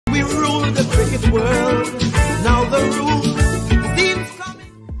cricket world. Now the rule seems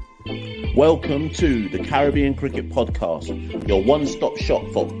coming. Welcome to the Caribbean Cricket Podcast, your one-stop shop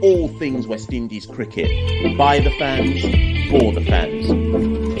for all things West Indies cricket. By the fans, for the fans.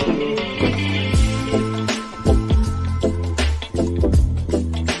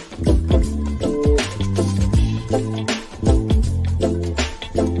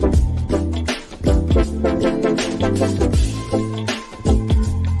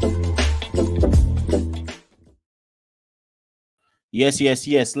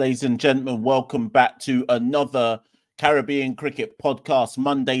 Yes, ladies and gentlemen, welcome back to another Caribbean Cricket Podcast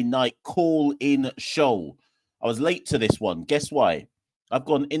Monday night call-in show. I was late to this one. Guess why? I've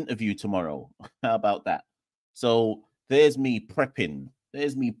got an interview tomorrow. How about that? So there's me prepping.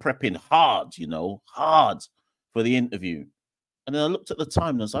 Hard, hard for the interview. And then I looked at the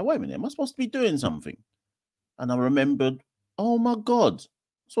time and I was like, wait a minute, am I supposed to be doing something? And I remembered, oh my God,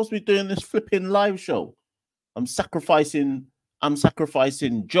 I'm supposed to be doing this flipping live show. I'm sacrificing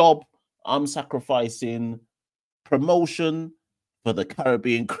job. I'm sacrificing promotion for the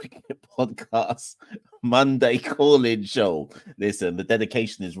Caribbean Cricket Podcast Monday call-in show. Listen, the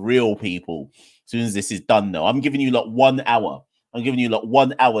dedication is real, people. As soon as this is done now, I'm giving you like 1 hour.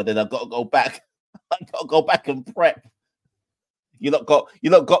 Then I've got to go back. I've got to go back and prep. You lot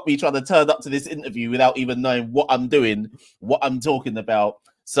got me trying to turn up to this interview without even knowing what I'm doing, what I'm talking about,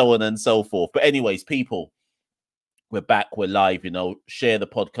 so on and so forth. But anyways, people, we're back. We're live. Share the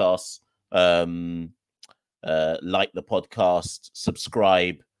podcast, like the podcast,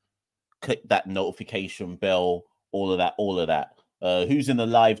 subscribe, click that notification bell. All of that. Who's in the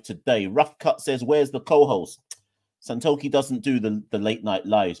live today? Rough Cut says, "Where's the co-host?" Santoki doesn't do the late night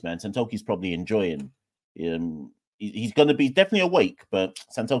lives, man. Santoki's probably enjoying. He's going to be definitely awake, but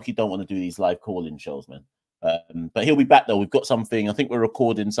Santoki don't want to do these live call-in shows, man. But he'll be back though. We've got something. I think we're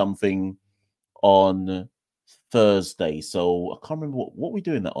recording something on Thursday, so I can't remember what we're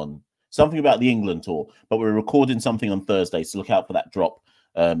doing that on. Something about the England tour, but we're recording something on Thursday, so look out for that drop.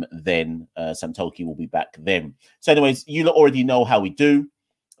 Then Santoki will be back then. So anyways, you lot already know how we do.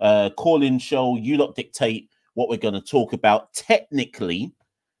 Call-in show, you lot dictate what we're going to talk about. Technically,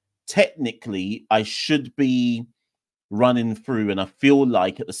 I should be running through, and I feel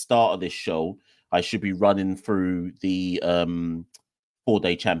like at the start of this show, I should be running through the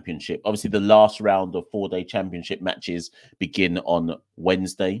 4-day championship. Obviously, the last round of 4-day championship matches begin on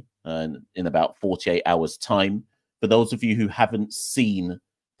Wednesday in about 48 hours' time. For those of you who haven't seen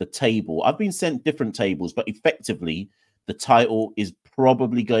the table, I've been sent different tables, but effectively, the title is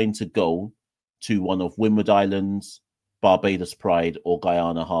probably going to go to one of Windward Islands, Barbados Pride, or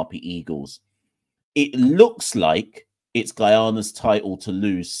Guyana Harpy Eagles. It looks like it's Guyana's title to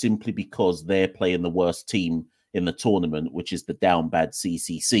lose simply because they're playing the worst team in the tournament, which is the down bad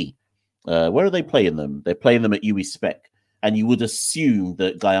CCC. Where are they playing them? They're playing them at UE Spec. And you would assume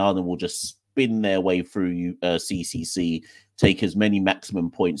that Guyana will just spin their way through CCC, take as many maximum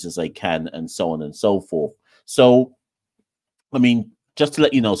points as they can, and so on and so forth. So, I mean, just to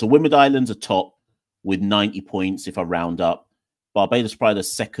let you know, so Windward Islands are top with 90 points, if I round up. Barbados Pride are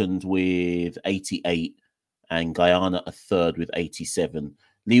second with 88, and Guyana are third with 87.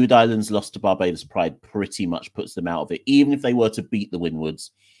 Leeward Islands lost to Barbados Pride pretty much puts them out of it. Even if they were to beat the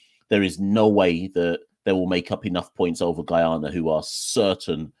Windwards, there is no way that they will make up enough points over Guyana, who are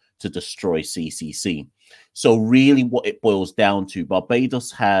certain to destroy CCC. So really what it boils down to,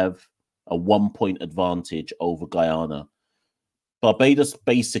 Barbados have a 1-point advantage over Guyana. Barbados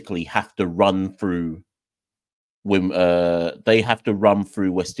basically have to run through West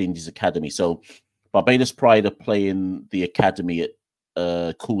Indies Academy. So Barbados Pride are playing the academy at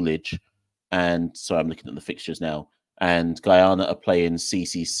Coolidge, and so I'm looking at the fixtures now, and Guyana are playing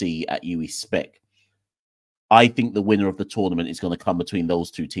CCC at UE Spec. I think the winner of the tournament is going to come between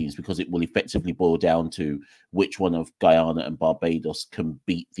those two teams, because it will effectively boil down to which one of Guyana and Barbados can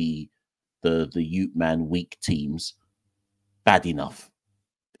beat the Ute Man weak teams bad enough.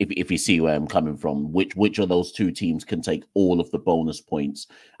 If you see where I'm coming from, which of those two teams can take all of the bonus points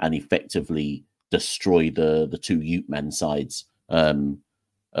and effectively destroy the two Ute Man sides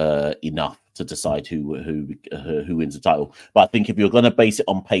enough to decide who wins the title. But I think if you're going to base it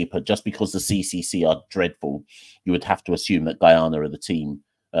on paper, just because the CCC are dreadful, you would have to assume that Guyana are the team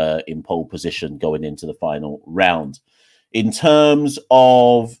in pole position going into the final round. In terms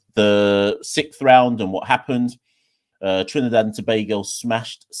of the 6th round and what happened, Trinidad and Tobago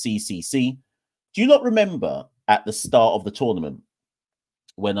smashed CCC. Do you not remember at the start of the tournament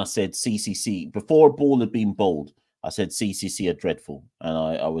when I said CCC, before a ball had been bowled, I said CCC are dreadful. And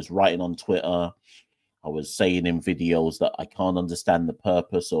I was writing on Twitter, I was saying in videos that I can't understand the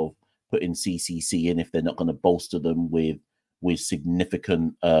purpose of putting CCC in if they're not going to bolster them with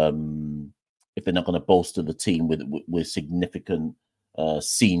significant if they're not going to bolster the team with significant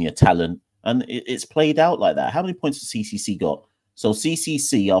senior talent. And it's played out like that. How many points has CCC got? So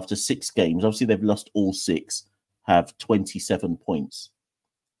CCC, after 6 games, obviously they've lost all 6, have 27 points.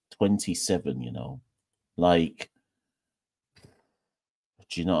 27, you know. Like,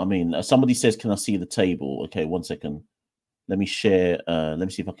 do you know what I mean? Somebody says, can I see the table? Okay, 1 second. Let me share. Let me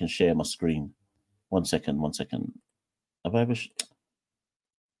see if I can share my screen. 1 second, 1 second. Have I ever...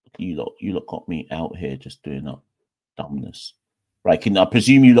 You lot got me out here just doing that dumbness. Right, I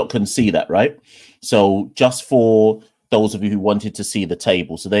presume you lot can see that, right? So just for those of you who wanted to see the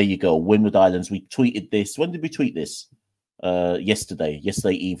table, so there you go. Windward Islands, we tweeted this. When did we tweet this? Yesterday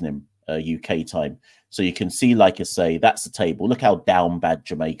evening, UK time. So you can see, like I say, that's the table. Look how down bad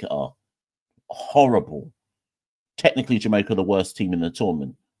Jamaica are. Horrible. Technically, Jamaica are the worst team in the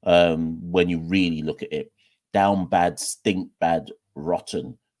tournament when you really look at it. Down bad, stink bad,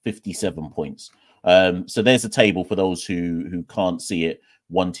 rotten. 57 points. So there's a table for those who can't see it,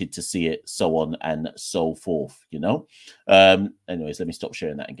 wanted to see it, so on and so forth, you know. Anyways, let me stop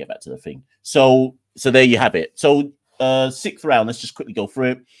sharing that and get back to the thing. So there you have it. So 6th round, let's just quickly go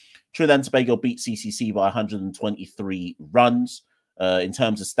through it. Trinidad and Tobago beat CCC by 123 runs. In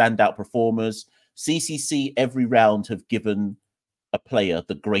terms of standout performers, CCC every round have given a player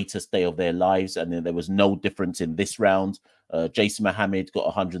the greatest day of their lives, and then there was no difference in this round. Jason Mohammed got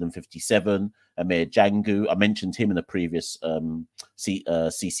 157. Amir Jangu, I mentioned him in the previous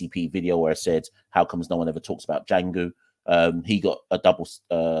CCP video where I said, how comes no one ever talks about Jangu? He got a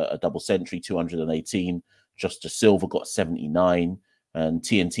double century, 218. Justice Silva got 79, and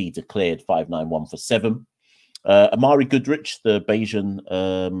TNT declared 591 for 7. Amari Goodrich, the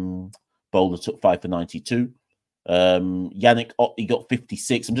Bayesian bowler, took 5 for 92. Yannick Otley got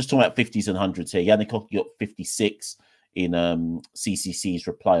 56. I'm just talking about 50s and 100s here. Yannick Otley got 56 in CCC's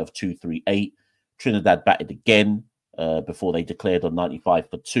reply of 238. Trinidad batted again before they declared on 95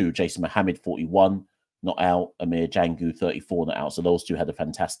 for 2. Jason Mohammed 41, not out. Amir Jangu 34, not out. So those two had a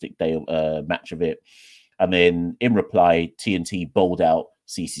fantastic day match of it. And then in reply, TNT bowled out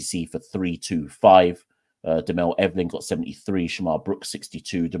CCC for 325. Demel Evelyn got 73. Shamar Brooks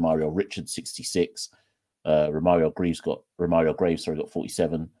 62. Demario Richards 66. Romario Graves got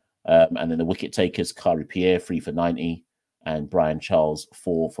 47. And then the wicket takers, Kari Pierre 3 for 90 and Brian Charles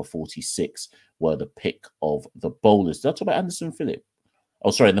 4 for 46 were the pick of the bowlers. Did I talk about Anderson Phillip?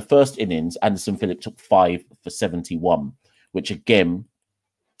 Oh, sorry. In the first innings, Anderson Phillip took 5 for 71, which again,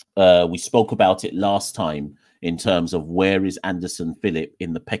 we spoke about it last time in terms of where is Anderson Phillip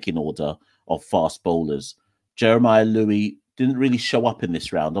in the pecking order of fast bowlers. Jeremiah Louis didn't really show up in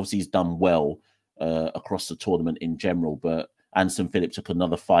this round. Obviously, he's done well across the tournament in general, but Anderson Phillip took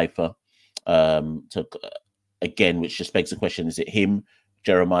another 5-fer. Again, which just begs the question, is it him,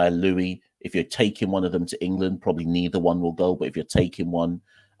 Jeremiah Louis? If you're taking one of them to England, probably neither one will go, but if you're taking one,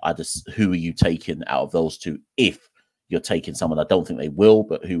 who are you taking out of those two? If you're taking someone, I don't think they will,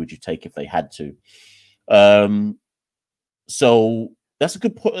 but who would you take if they had to? So that's a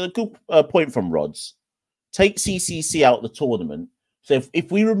good point from Rods. Take CCC out of the tournament. So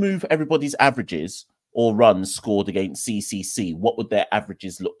if we remove everybody's averages or runs scored against CCC, what would their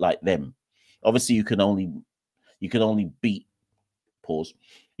averages look like then? Obviously, you can only beat, pause,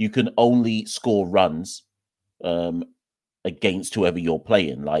 you can only score runs against whoever you're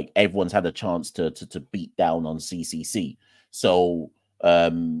playing. Like, everyone's had a chance to beat down on CCC. So I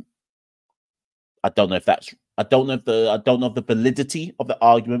don't know if that's, I don't know the validity of the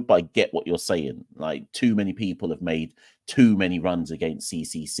argument, but I get what you're saying. Like, too many people have made too many runs against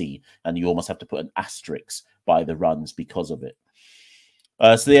CCC, and you almost have to put an asterisk by the runs because of it.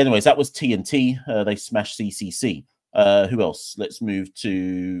 So anyways, that was TNT. They smashed CCC. Who else? Let's move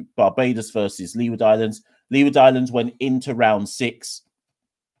to Barbados versus Leeward Islands. Leeward Islands went into round 6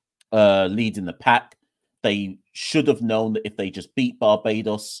 leading the pack. They should have known that if they just beat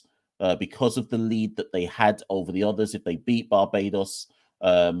Barbados, because of the lead that they had over the others, if they beat Barbados,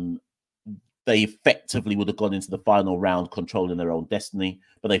 they effectively would have gone into the final round controlling their own destiny,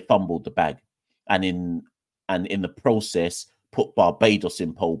 but they fumbled the bag. And in the process, put Barbados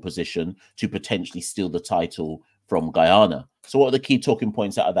in pole position to potentially steal the title from Guyana. So what are the key talking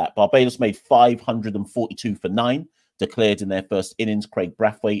points out of that? Barbados made 542 for 9, declared in their first innings. Craig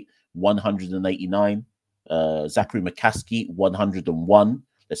Brathwaite, 189. Zachary McCaskey, 101.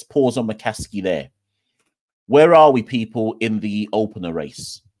 Let's pause on McCaskey there. Where are we, people, in the opener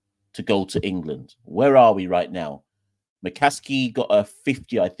race to go to England? Where are we right now? McCaskey got a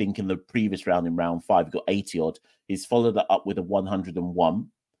 50, I think, in the previous round, in round 5. He got 80 odd. He's followed that up with a 101.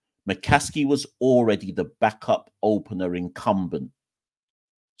 McCaskey was already the backup opener incumbent.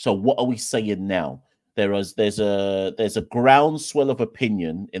 So what are we saying now? There's a groundswell of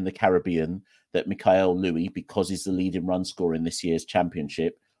opinion in the Caribbean that Machel Louis, because he's the leading run scorer in this year's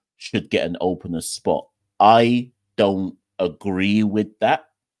championship, should get an opener spot. I don't agree with that,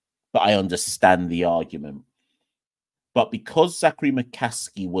 but I understand the argument. But because Zachary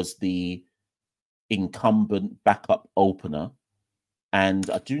McCaskey was the incumbent backup opener, and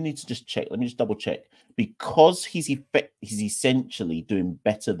I do need to just check. Let me just double check. Because he's essentially doing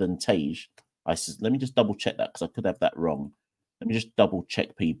better than Tage. Let me just double check that, because I could have that wrong. Let me just double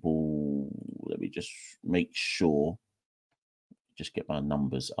check, people. Let me just make sure. Just get my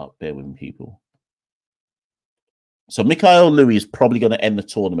numbers up. Bear with me, people. So Machel Louis is probably going to end the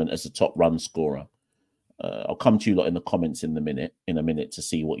tournament as the top run scorer. I'll come to you lot in the comments in a minute to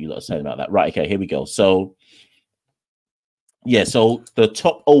see what you lot are saying about that. Right, okay, here we go. So yeah, so the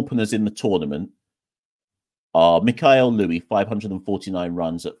top openers in the tournament are Machel Louis, 549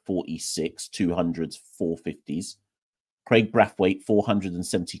 runs at 46, 200s, 450s. Craig Brathwaite,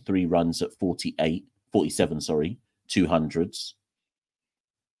 473 runs at 47, sorry, 200s.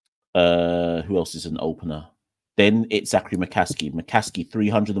 Who else is an opener? Then it's Zachary McCaskey. McCaskey,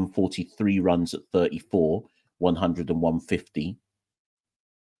 343 runs at 34, 100 and 150.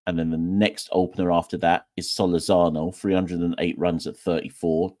 And then the next opener after that is Solizano, 308 runs at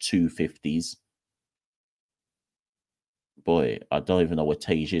 34, 250s. Boy, I don't even know where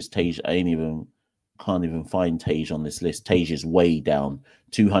Tage is. Tage, can't even find Tage on this list. Tage is way down,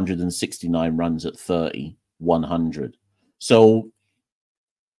 269 runs at 30, 100. So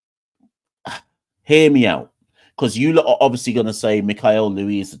hear me out, because you lot are obviously going to say Machel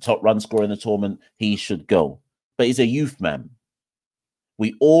Louis is the top run scorer in the tournament. He should go. But he's a youth man.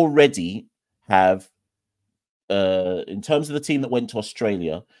 We already have, in terms of the team that went to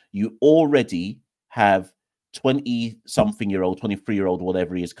Australia, you already have 20-something-year-old, 23-year-old,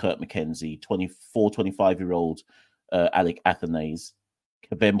 whatever he is, Kurt McKenzie, 24, 25-year-old Alec Athanaze,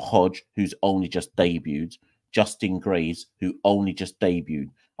 Kavem Hodge, who's only just debuted, Justin Graves, who only just debuted.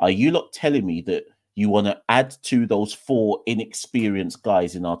 Are you lot telling me that you want to add to those 4 inexperienced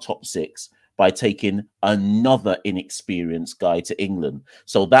guys in our top 6 by taking another inexperienced guy to England?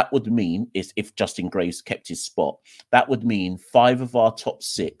 So that would mean, if Justin Graves kept his spot, that would mean 5 of our top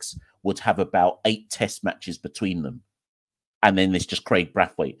 6 would have about 8 test matches between them. And then it's just Craig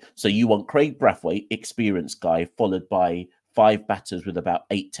Brathwaite. So you want Craig Brathwaite, experienced guy, followed by 5 batters with about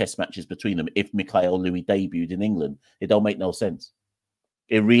 8 test matches between them if Machel Louis debuted in England. It don't make no sense.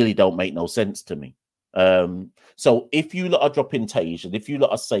 It really don't make no sense to me. So if you lot are dropping Tage, and if you lot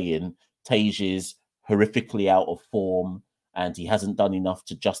are saying Tage is horrifically out of form and he hasn't done enough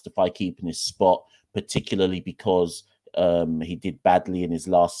to justify keeping his spot, particularly because he did badly in his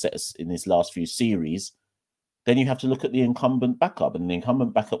last few series, then you have to look at the incumbent backup. And the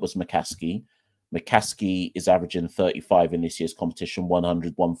incumbent backup was McCaskey. McCaskey is averaging 35 in this year's competition,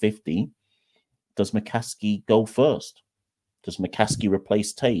 100, 150. Does McCaskey go first? Does McCaskey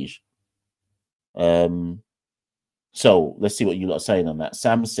replace Tage? So let's see what you lot are saying on that.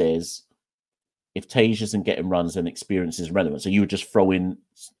 Sam says, if Tage isn't getting runs, then experience is relevant. So you would just throw in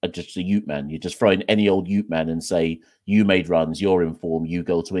just a Ute man. You just throw in any old Ute man and say, you made runs, you're in form, you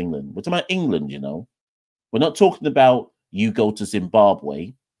go to England. We're talking about England, you know. We're not talking about you go to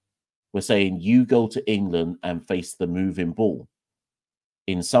Zimbabwe. We're saying you go to England and face the moving ball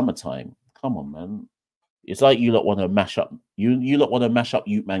in summertime. Come on, man. It's like you lot want to mash up. You lot want to mash up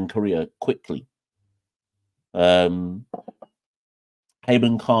Ute man career quickly. Hayman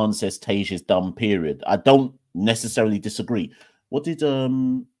Khan says Tage is done, period. I don't necessarily disagree. What did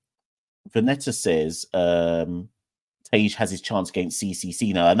Vanetta says Tage has his chance against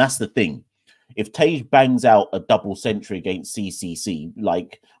CCC now, and that's the thing. If Tage bangs out a double century against CCC,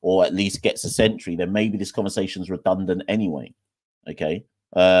 or at least gets a century, then maybe this conversation's redundant anyway. Okay.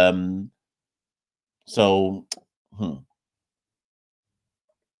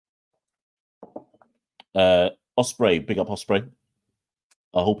 Osprey, big up Osprey.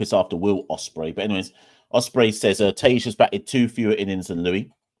 I hope it's after Will Osprey. But anyways, Osprey says Tage has batted 2 fewer innings than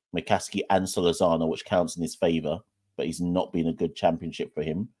Louis, McCaskey and Solizano, which counts in his favour, but he's not been a good championship for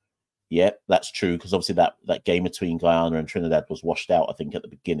him. Yeah, that's true, because obviously that game between Guyana and Trinidad was washed out, I think, at the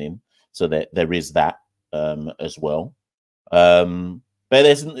beginning. So there is that as well. But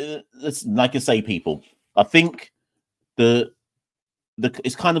there's, like I say, people, I think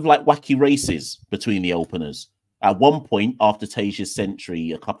it's kind of like wacky races between the openers. At one point, after Tage's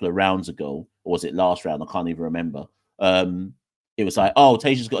century a couple of rounds ago, or was it last round? I can't even remember. It was like, oh,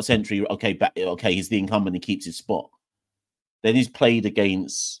 Tage's got a century. Okay, he's the incumbent. He keeps his spot. Then he's played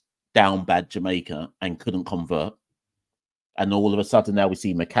against down bad Jamaica and couldn't convert. And all of a sudden now we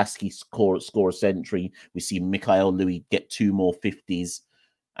see McCaskey score a century. We see Machel Louis get 2 more 50s.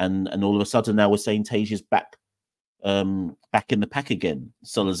 And all of a sudden now we're saying Tasia's back back in the pack again.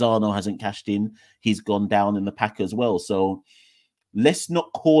 Solazano hasn't cashed in. He's gone down in the pack as well. So let's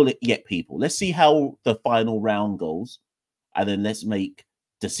not call it yet, people. Let's see how the final round goes. And then let's make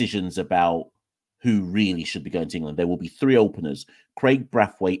decisions about who really should be going to England. There will be 3 openers, Craig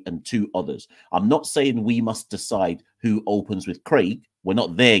Brathwaite and 2 others. I'm not saying we must decide who opens with Craig. We're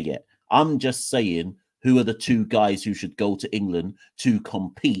not there yet. I'm just saying who are the 2 guys who should go to England to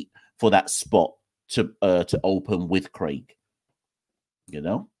compete for that spot to open with Craig. You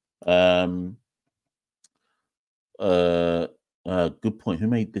know? Good point. Who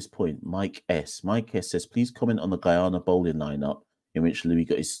made this point? Mike S. Mike S says, please comment on the Guyana bowling lineup in which Louis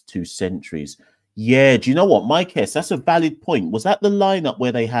got his 2 centuries. Yeah, do you know what, Mike S? That's a valid point. Was that the lineup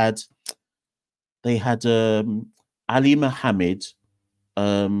where they had Ali Mohammed,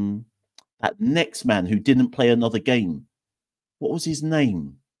 that next man who didn't play another game? What was his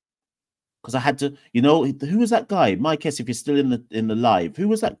name? Because I had to, you know, who was that guy? Mike S, if you're still in the live, who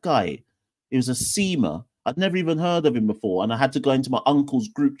was that guy? It was a seamer. I'd never even heard of him before, and I had to go into my uncle's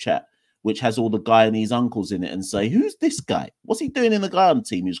group chat, which has all the Guyanese uncles in it, and say, who's this guy? What's he doing in the Guyana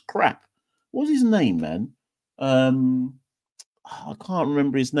team? He's crap. What was his name, man? I can't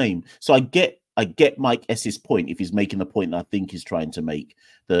remember his name. So I get Mike S's point if he's making the point that I think he's trying to make,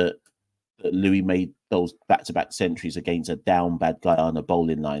 that Louis made those back-to-back centuries against a down bad Guyana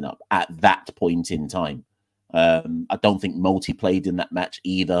bowling lineup at that point in time. I don't think Multi played in that match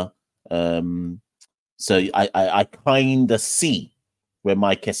either. So I kind of see where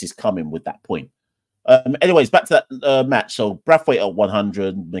Mike S is coming with that point. Anyways, back to that match. So Brathwaite at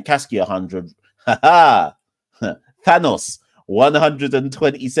 100, McCaskey 100. Thanos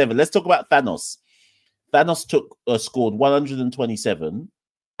 127. Let's talk about Thanos. Thanos scored 127,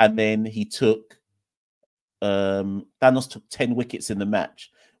 and then he took Thanos took 10 wickets in the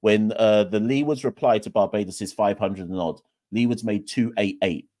match. When the Leewards replied to Barbados' 500 and odd, Leewards made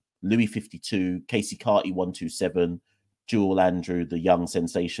 288, Louis 52, Casey Carty 127, Jewel Andrew, the young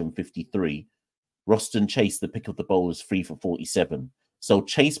sensation, 53. Roston Chase, the pick of the bowlers, 3 for 47. So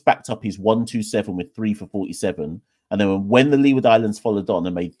Chase backed up his 127 with 3 for 47. And then when the Leeward Islands followed on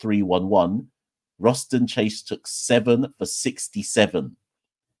and made 3-1-1, Roston Chase took 7 for 67.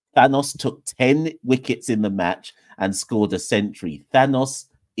 Thanos took 10 wickets in the match and scored a century. Thanos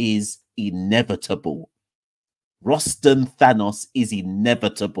is inevitable. Roston Thanos is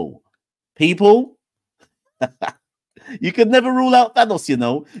inevitable. People, you can never rule out Thanos, you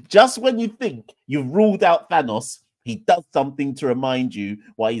know. Just when you think you've ruled out Thanos, he does something to remind you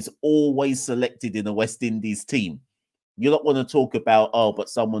why he's always selected in a West Indies team. You don't want to talk about, oh, but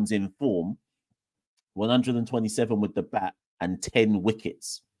someone's in form. 127 with the bat and 10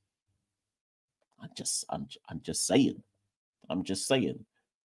 wickets. I'm just saying.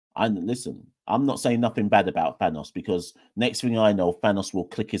 Listen, I'm not saying nothing bad about Thanos, because next thing I know, Thanos will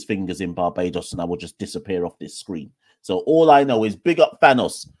click his fingers in Barbados and I will just disappear off this screen. So all I know is big up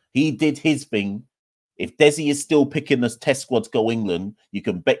Thanos. He did his thing. If Desi is still picking the test squad to go England, you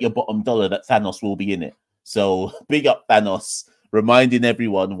can bet your bottom dollar that Thanos will be in it. So big up Thanos, reminding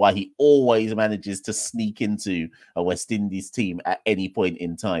everyone why he always manages to sneak into a West Indies team at any point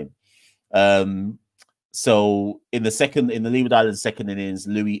in time. So in the Leeward Islands second innings,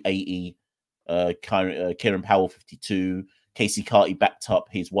 Louis 80, Kieran Powell 52, Casey Carty backed up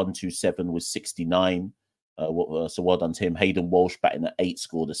his 127 with 69. So well done to him. Hayden Walsh batting at 8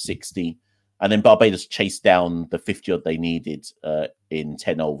 scored a 60. And then Barbados chased down the 50 odd they needed in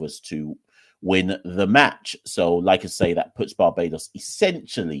 10 overs to win the match. So like I say, that puts Barbados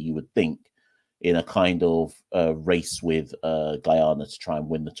essentially, you would think, in a kind of race with Guyana to try and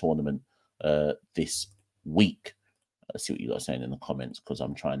win the tournament this week. Let's see what you guys are saying in the comments, because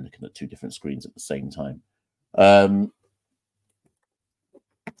I'm trying looking at 2 different screens at the same time. Hold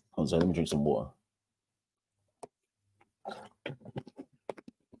on, let me drink some water.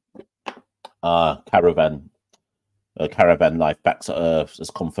 Caravan Life backs has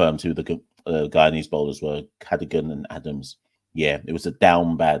confirmed who the Guyanese bowlers were: Cadogan and Adams. Yeah, it was a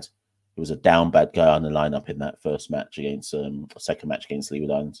down bad Guyana lineup in that first match against second match against Leeward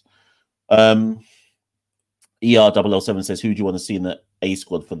Islands. ER007 says, who do you want to see in the A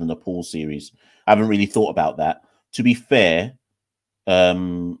squad for the Nepal series? I haven't really thought about that. To be fair,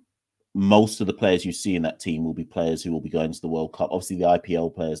 most of the players you see in that team will be players who will be going to the World Cup. Obviously, the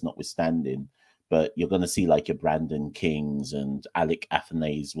IPL players notwithstanding, but you're going to see like your Brandon Kings and Alec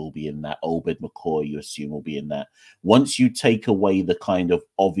Athanaze will be in that. Obed McCoy, you assume, will be in that. Once you take away the kind of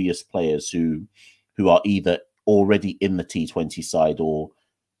obvious players who are either already in the T20 side or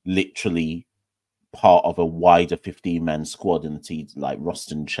literally part of a wider 15-man squad in the T, like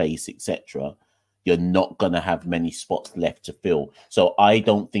Roston Chase, etc., you're not going to have many spots left to fill. So I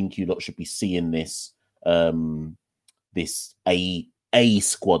don't think you lot should be seeing this this A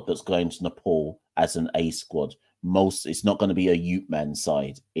squad that's going to Nepal as an A squad. It's not going to be a Ute man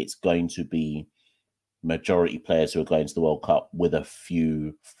side. It's going to be majority players who are going to the World Cup with a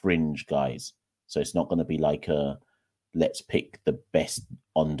few fringe guys. So it's not going to be like a let's pick the best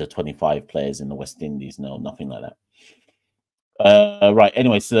under 25 players in the West Indies. No, nothing like that. Right.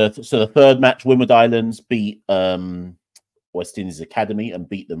 Anyway, so the third match, Windward Islands beat West Indies Academy and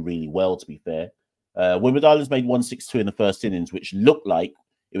beat them really well, to be fair. Windward Islands made 162 in the first innings, which looked like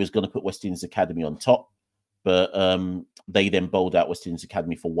it was going to put West Indies Academy on top. But they then bowled out West Indies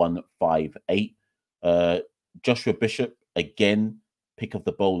Academy for 158. Joshua Bishop, again, pick of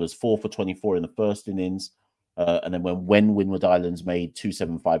the bowlers, 4 for 24 in the first innings. And then when Windward Islands made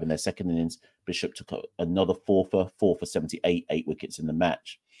 275 in their second innings, Bishop took another 4 for 78, 8 wickets in the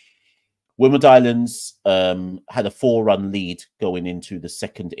match. Windward Islands had a 4-run lead going into the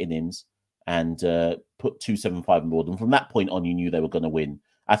second innings and put 275 on board. And from that point on, you knew they were going to win.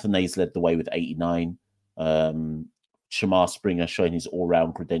 Athanaze led the way with 89. Shamar Springer showing his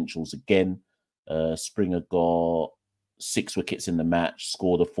all-round credentials again. Springer got 6 wickets in the match,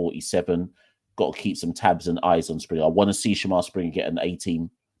 scored a 47. Got to keep some tabs and eyes on Springer. I want to see Shamar Springer get an 18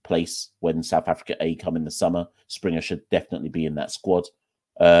 place when South Africa A come in the summer. Springer should definitely be in that squad.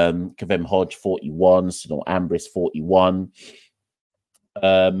 Kavem Hodge, 41. Sunil Ambris, 41.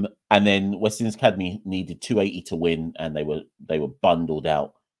 And then West Indies Academy needed 280 to win, and they were bundled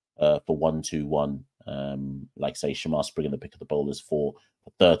out for 121. Like I say, Shamar Springer, the pick of the bowlers, for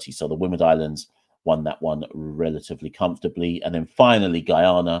 30. So the Windward Islands won that one relatively comfortably. And then finally,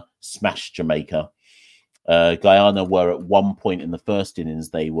 Guyana smashed Jamaica. Guyana were at one point in the first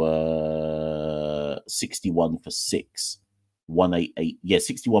innings, they were 61 for 6. 188. Yeah,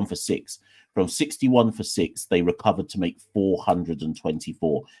 61 for 6. From 61 for 6, they recovered to make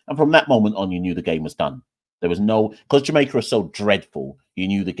 424. And from that moment on, you knew the game was done. There was no, because Jamaica are so dreadful, you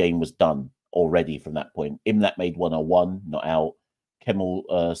knew the game was done already from that point. Imlat made 101, not out.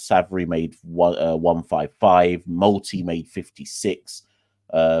 Kemal Savary made 155. Multi made 56.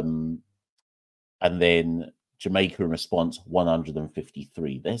 And then Jamaica in response,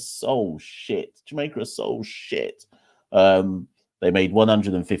 153. They're so shit. Jamaica are so shit. They made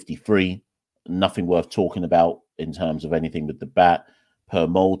 153. Nothing worth talking about in terms of anything with the bat.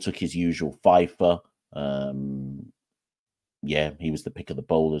 Permol took his usual fifer. Yeah, he was the pick of the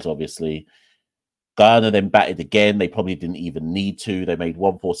bowlers, obviously. Guyana then batted again. They probably didn't even need to. They made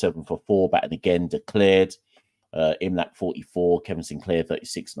 147 for 4, batting again, declared. Imlak 44, Kevin Sinclair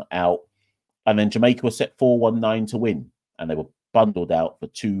 36, not out. And then Jamaica was set 419 to win, and they were bundled out for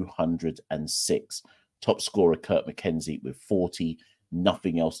 206. Top scorer Kurt McKenzie with 40.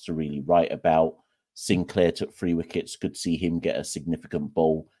 Nothing else to really write about. Sinclair took 3 wickets. Good to see him get a significant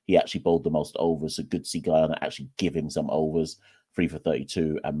bowl. He actually bowled the most overs, so good to see Guyana actually give him some overs. 3 for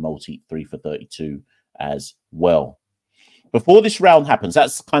 32, and Multi 3 for 32 as well. Before this round happens,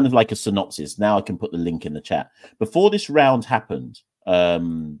 that's kind of like a synopsis. Now I can put the link in the chat. Before this round happened,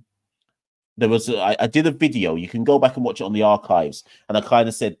 there was I did a video. You can go back and watch it on the archives. And I kind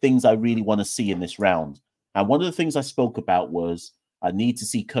of said things I really want to see in this round. And one of the things I spoke about was I need to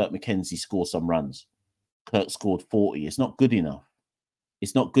see Kurt McKenzie score some runs. Kurt scored 40. It's not good enough.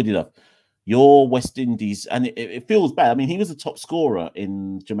 It's not good enough. Your West Indies, and it feels bad. I mean, he was the top scorer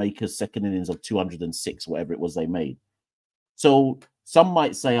in Jamaica's second innings of 206, whatever it was they made. So some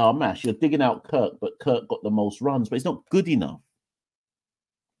might say, oh, Mash, you're digging out Kirk, but Kirk got the most runs, but it's not good enough.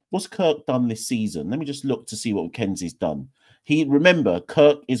 What's Kirk done this season? Let me just look to see what McKenzie's done. Remember,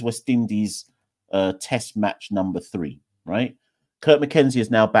 Kirk is West Indies test match number 3, right? Kurt McKenzie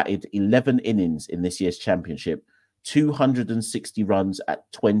has now batted 11 innings in this year's championship, 260 runs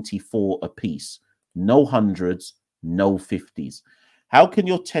at 24 apiece. No hundreds, no 50s. How can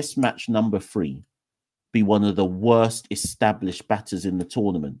your test match number 3 be one of the worst established batters in the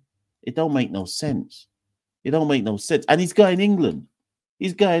tournament? It don't make no sense. It don't make no sense. And he's going England.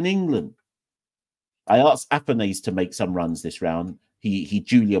 He's going England. I asked Athanaze to make some runs this round. He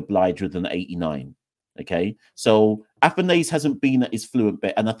duly obliged with an 89. Okay, so Athanaze hasn't been at his fluent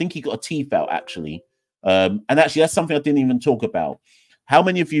bit, and I think he got a teeth out actually. And actually, that's something I didn't even talk about. How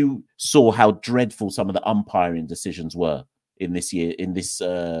many of you saw how dreadful some of the umpiring decisions were in this year,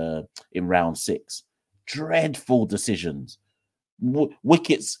 in round 6. Dreadful decisions.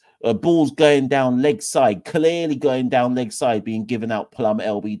 Wickets, balls going down leg side, clearly going down leg side, being given out plumb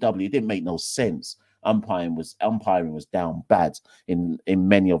LBW. It didn't make no sense. Umpiring was down bad in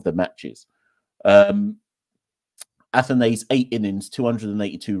many of the matches. Athenaeus 8 innings,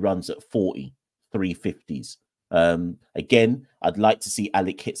 282 runs at 40, 350s. Again, I'd like to see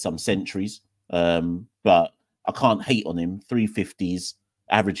Alec hit some centuries, but I can't hate on him. 350s,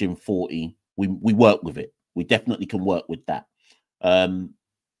 averaging 40. We work with it. We definitely can work with that.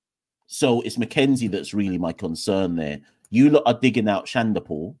 So it's Mackenzie that's really my concern there. You lot are digging out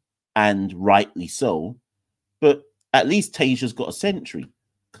Shandapur, and rightly so, but at least Tasia's got a century.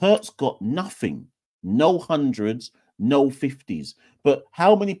 Kurt's got nothing. No hundreds, no 50s. But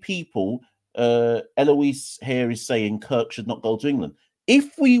how many people, Eloise here is saying Kirk should not go to England?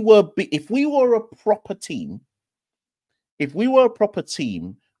 If we were a proper team,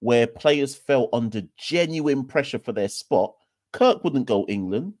 where players felt under genuine pressure for their spot, Kirk wouldn't go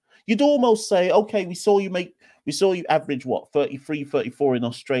England. You'd almost say, okay, we saw you average what, 33, 34 in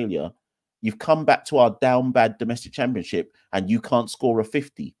Australia. You've come back to our down bad domestic championship and you can't score a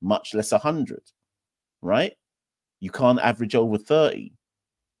 50, much less 100, right? You can't average over 30.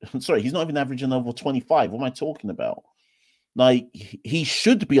 Sorry, he's not even averaging over 25. What am I talking about? Like, he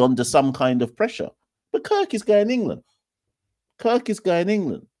should be under some kind of pressure. But Kirk is going England. Kirk is going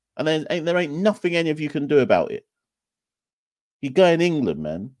England. And there ain't nothing any of you can do about it. He's going England,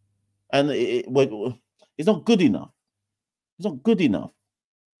 man. And it's not good enough. It's not good enough.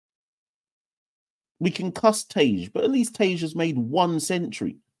 We can cuss Tage, but at least Tage has made 1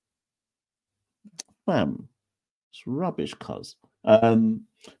 century. Fam, it's rubbish, cuz.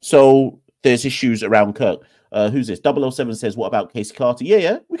 So there's issues around Kirk. Who's this? 007 says, what about Casey Carty?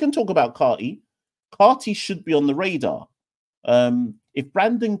 Yeah, we can talk about Carty. Carty should be on the radar. If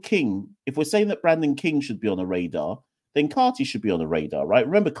we're saying that Brandon King should be on the radar, then Carty should be on the radar, right?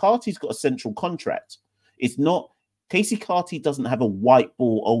 Remember, Carty's got a central contract. It's not, Casey Carty doesn't have a white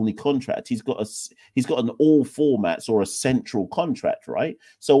ball only contract. He's got an all formats or a central contract, right?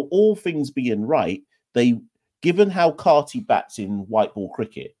 So all things being right, given how Carty bats in white ball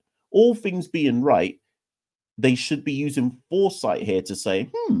cricket, all things being right, they should be using foresight here to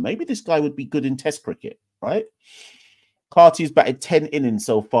say, maybe this guy would be good in Test cricket, right? Carty's batted 10 innings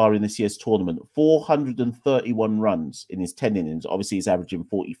so far in this year's tournament, 431 runs in his 10 innings. Obviously, he's averaging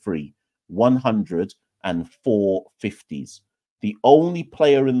 43, 100 and 4 50s. The only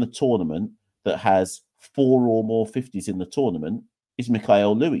player in the tournament that has 4 or more 50s in the tournament is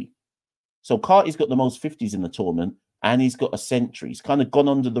Machel Louis. So Carty's got the most 50s in the tournament, and he's got a century. He's kind of gone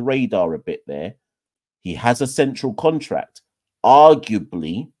under the radar a bit there. He has a central contract.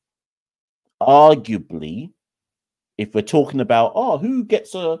 Arguably, if we're talking about who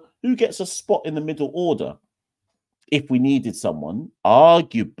gets a spot in the middle order, if we needed someone,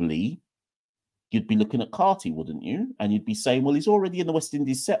 arguably you'd be looking at Carty, wouldn't you? And you'd be saying, well, he's already in the West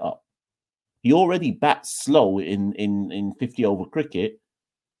Indies setup. He already bats slow in 50 over cricket.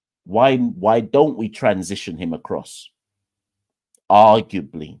 Why don't we transition him across?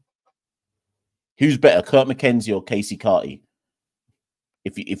 Arguably. Who's better, Kurt Mackenzie or Casey Carty?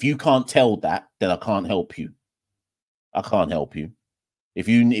 If you can't tell that, then I can't help you. I can't help you. If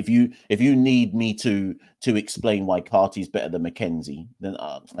you need me to explain why Carty's better than Mackenzie, then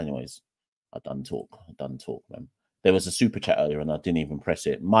anyways, I done talk, man. There was a super chat earlier and I didn't even press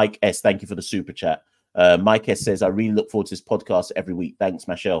it. Mike S, thank you for the super chat. Mike S says, I really look forward to this podcast every week. Thanks,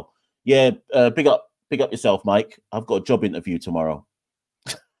 Machel. Yeah, big up yourself, Mike. I've got a job interview tomorrow.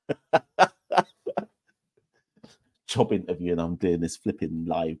 Job interview, and I'm doing this flipping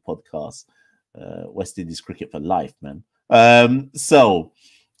live podcast. West Indies cricket for life, man. So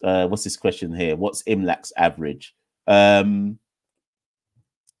what's this question here? What's Imlac's average? Imlac.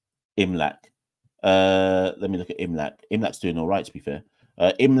 Let me look at Imlac. Imlac's doing all right, to be fair.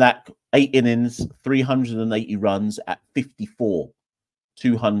 Imlac, 8 innings, 380 runs at 54,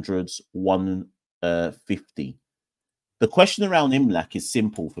 200s, 150. The question around Imlac is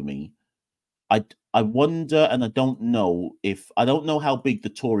simple for me. I wonder, and I don't know how big the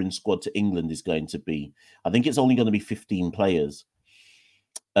touring squad to England is going to be. I think it's only going to be 15 players.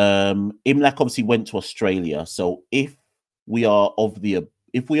 Imlac obviously went to Australia, so if we are of the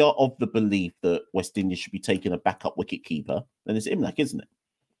belief that West Indies should be taking a backup wicketkeeper, then it's Imlac, isn't it?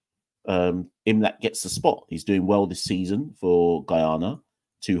 Imlac gets the spot. He's doing well this season for Guyana,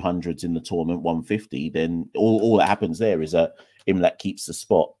 200s in the tournament, 150. Then all that happens there is that Imlac keeps the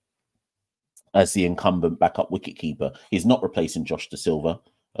spot as the incumbent backup wicketkeeper. He's not replacing Josh Da Silva.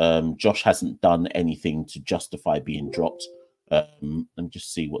 Josh hasn't done anything to justify being dropped. Let me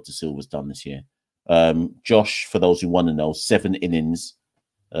just see what De Silva's done this year. Josh, for those who want to know, 7 innings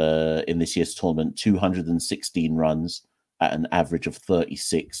in this year's tournament, 216 runs at an average of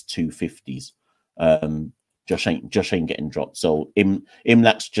 36 250s. Josh ain't getting dropped. So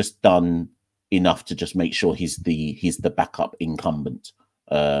Imlac's just done enough to just make sure he's the backup incumbent.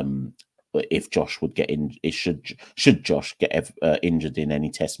 But if Josh would get in, should Josh get injured in any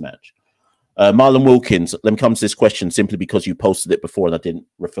test match? Marlon Wilkins, let me come to this question simply because you posted it before and I didn't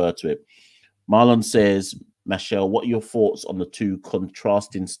refer to it. Marlon says, Machel, what are your thoughts on the 2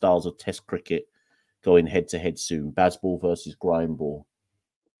 contrasting styles of test cricket going head to head soon? Bazball versus grindball.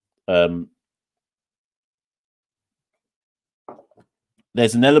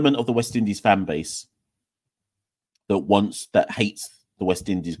 There's an element of the West Indies fan base that hates the West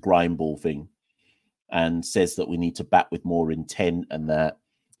Indies grindball thing and says that we need to bat with more intent and that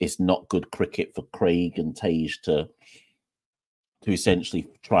it's not good cricket for Craig and Tage to essentially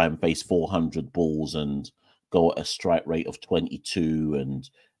try and face 400 balls and go at a strike rate of 22 and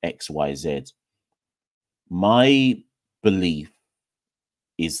XYZ. My belief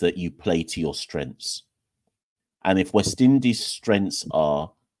is that you play to your strengths. And if West Indies' strengths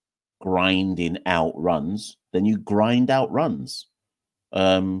are grinding out runs, then you grind out runs.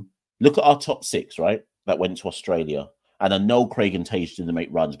 Look at our top 6, right? That went to Australia. And I know Craig and Tage didn't make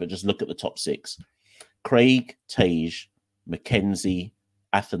runs, but just look at the top 6. Craig, Tage, Mackenzie,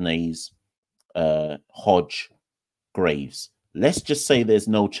 Athanaze, Hodge, Graves. Let's just say there's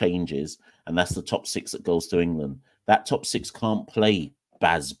no changes, and that's the top 6 that goes to England. That top 6 can't play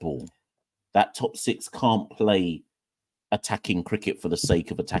Bazball. That top 6 can't play attacking cricket for the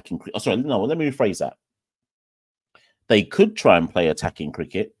sake of attacking cricket. Oh, sorry, no, let me rephrase that. They could try and play attacking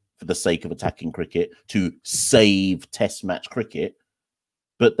cricket for the sake of attacking cricket to save test match cricket,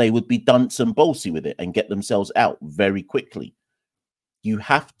 but they would be dunce and bolsy with it and get themselves out very quickly. You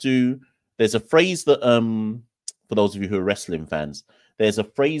have to, there's a phrase that, for those of you who are wrestling fans, there's a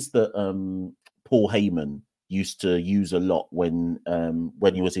phrase that Paul Heyman used to use a lot when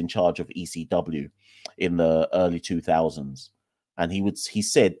he was in charge of ECW in the early 2000s. And he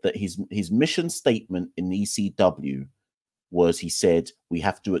said that his mission statement in ECW was, he said, we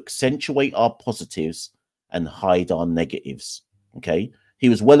have to accentuate our positives and hide our negatives. Okay. He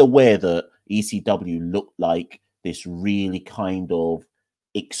was well aware that ECW looked like this really kind of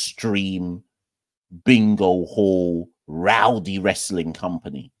extreme bingo hall, rowdy wrestling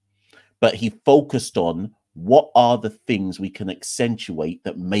company. But he focused on what are the things we can accentuate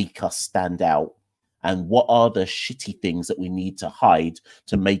that make us stand out, and what are the shitty things that we need to hide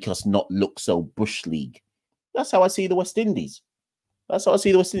to make us not look so bush league. That's how I see the West Indies. That's how I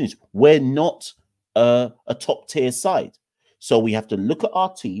see the West Indies. We're not a top tier side. So we have to look at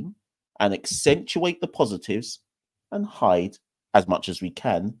our team and accentuate the positives and hide as much as we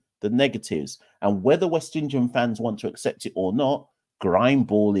can the negatives. And whether West Indian fans want to accept it or not, grind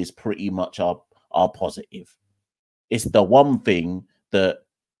ball is pretty much our positive. It's the one thing that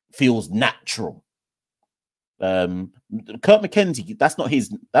feels natural. Kurt McKenzie, that's not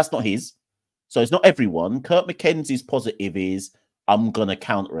his. So it's not everyone. Kurt McKenzie's positive is, I'm going to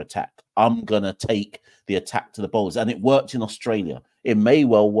counter-attack. I'm going to take the attack to the bowlers. And it worked in Australia. It may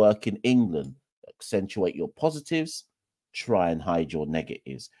well work in England. Accentuate your positives, try and hide your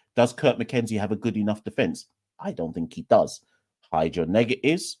negatives. Does Kurt McKenzie have a good enough defense? I don't think he does. Hide your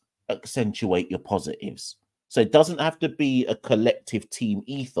negatives, accentuate your positives. So it doesn't have to be a collective team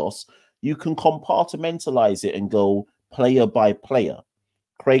ethos. You can compartmentalize it and go player by player.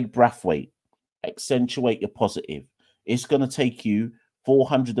 Craig Brathwaite, accentuate your positive. It's going to take you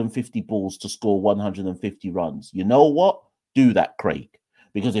 450 balls to score 150 runs. You know what? Do that, Craig.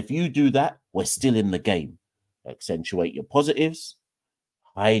 Because if you do that, we're still in the game. Accentuate your positives,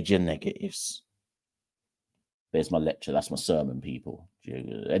 hide your negatives. There's my lecture. That's my sermon, people.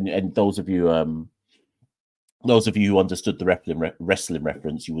 And those of you who understood the wrestling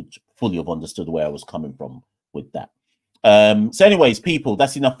reference, you would fully have understood where I was coming from with that. So anyways, people,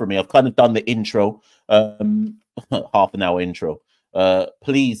 that's enough for me. I've kind of done the intro, half an hour intro.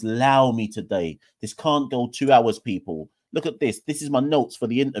 Please allow me today. This can't go 2 hours, people. Look at this. This is my notes for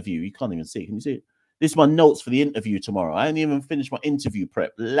the interview. You can't even see it. Can you see it? This is my notes for the interview tomorrow. I haven't even finished my interview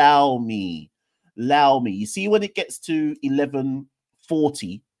prep. Allow me. You see, when it gets to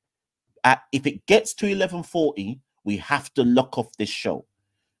 11:40, if it gets to 11:40, we have to lock off this show,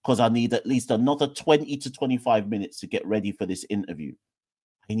 because I need at least another 20 to 25 minutes to get ready for this interview.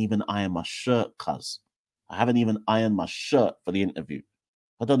 I ain't even ironed my shirt, cuz. I haven't even ironed my shirt for the interview.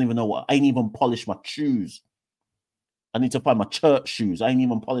 I don't even know what. I ain't even polished my shoes. I need to find my church shoes. I ain't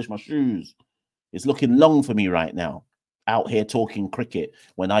even polished my shoes. It's looking long for me right now. out here talking cricket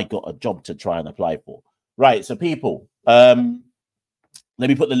when I got a job to try and apply for. Right, so people, let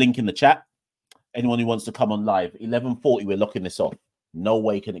me put the link in the chat. Anyone who wants to come on live, 11:40, we're locking this off. No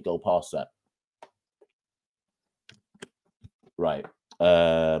way can it go past that. Right.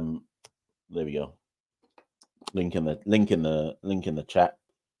 There we go. Link in the chat.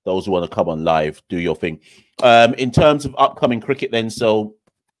 Those who want to come on live, do your thing. In terms of upcoming cricket, then, so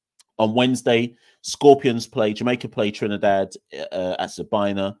on Wednesday, Scorpions play Jamaica, play Trinidad at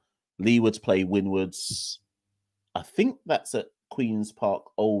Sabina. Leewards play Windwards. I think that's at Queen's Park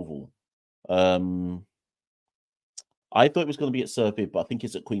Oval. I thought it was going to be at Surfeit, but I think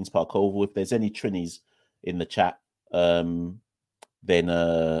it's at Queen's Park Oval. If there's any Trinis in the chat, then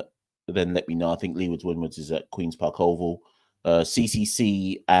let me know. I think Leewards Windwards is at Queen's Park Oval.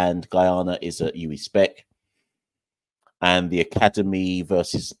 CCC and Guyana is at UE Spec. And the Academy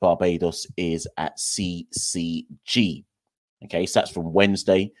versus Barbados is at CCG. Okay, so that's from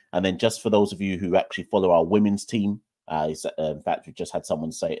Wednesday. And then just for those of you who actually follow our women's team, in fact, we just had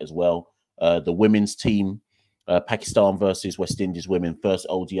someone say it as well. The women's team, Pakistan versus West Indies women, first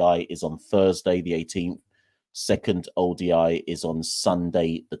ODI is on Thursday, the 18th. Second ODI is on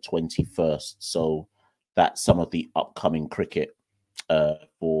Sunday, the 21st. So that's some of the upcoming cricket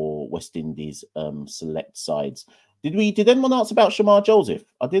for West Indies select sides. Did anyone ask about Shamar Joseph?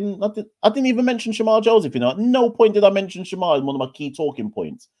 I didn't even mention Shamar Joseph. You know, at no point did I mention Shamar as one of my key talking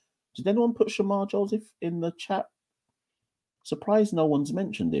points. Did anyone put Shamar Joseph in the chat? Surprised no one's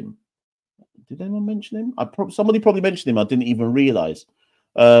mentioned him. Did anyone mention him? Somebody probably mentioned him. I didn't even realize.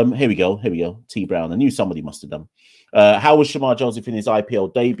 Here we go. T Brown. I knew somebody must have done. How was Shamar Joseph in his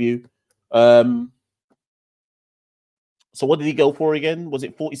IPL debut? So what did he go for again? Was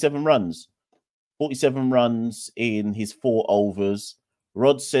it 47 runs? 47 runs in his 4 overs.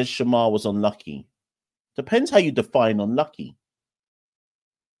 Rod says Shamar was unlucky. Depends how you define unlucky.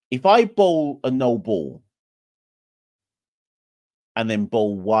 If I bowl a no ball and then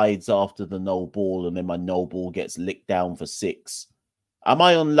bowl wides after the no ball and then my no ball gets licked down for 6, am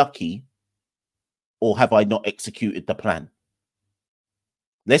I unlucky or have I not executed the plan?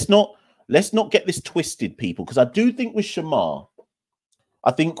 Let's not get this twisted, people, because I do think with Shamar, I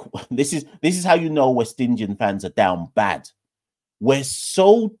think this is how you know West Indian fans are down bad. We're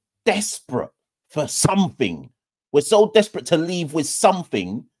so desperate for something. We're so desperate to leave with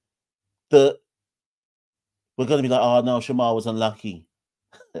something that we're going to be like, oh, no, Shamar was unlucky.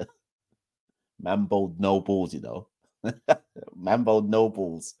 Man bowled no balls, you know. Man bowled no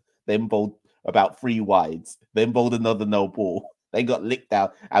balls. Then bowled about 3 wides. Then bowled another no ball. They got licked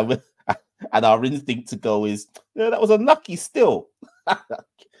out. And our instinct to go is, yeah, that was unlucky still.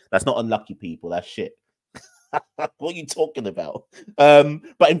 That's not unlucky, people. That's shit. What are you talking about?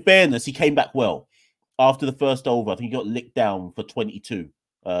 But in fairness, he came back well. After the first over, I think he got licked down for 22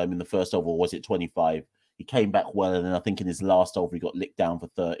 in the first over, or was it 25? He came back well, and then I think in his last over, he got licked down for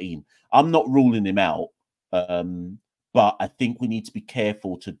 13. I'm not ruling him out, but I think we need to be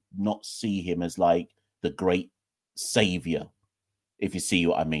careful to not see him as like the great savior, if you see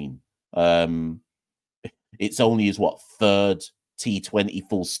what I mean. It's only his, what, 3rd T20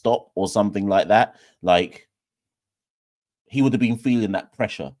 full stop or something like that. Like, he would have been feeling that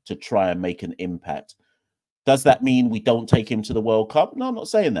pressure to try and make an impact. Does that mean we don't take him to the World Cup? No, I'm not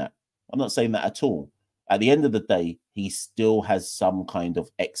saying that. I'm not saying that at all. At the end of the day, he still has some kind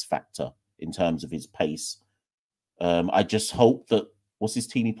of X factor in terms of his pace. I just hope that, what's his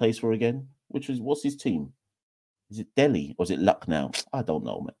team he plays for again? What's his team? Is it Delhi or is it Lucknow? I don't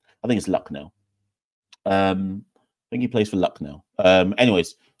know, man. I think it's Lucknow. I think he plays for Lucknow.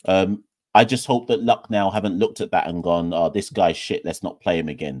 Anyways, I just hope that Lucknow haven't looked at that and gone, oh, this guy's shit, let's not play him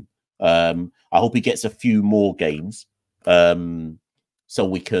again. I hope he gets a few more games so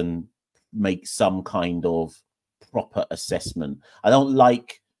we can make some kind of proper assessment. I don't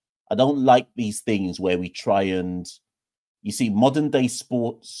like these things where we try and, you see, modern day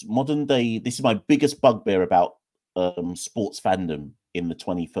sports, this is my biggest bugbear about sports fandom in the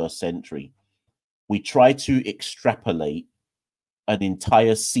 21st century. We try to extrapolate an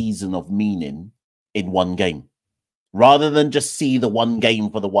entire season of meaning in one game. Rather than just see the one game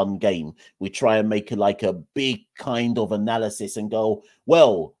for the one game, we try and make like a big kind of analysis and go,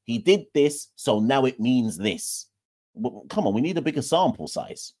 well, he did this, so now it means this. Well, come on, we need a bigger sample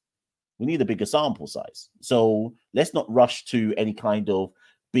size. We need a bigger sample size. So let's not rush to any kind of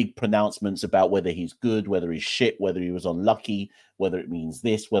big pronouncements about whether he's good, whether he's shit, whether he was unlucky, whether it means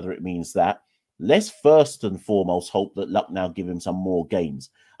this, whether it means that. Let's first and foremost hope that Lucknow give him some more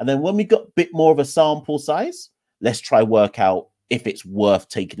games. And then when we got a bit more of a sample size, let's try work out if it's worth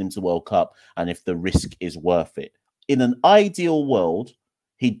taking him to the World Cup and if the risk is worth it. in an ideal world,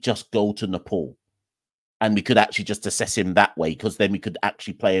 he'd just go to Nepal, and we could actually just assess him that way, because then we could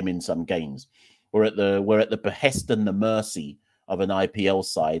actually play him in some games. We're at the behest and the mercy of an IPL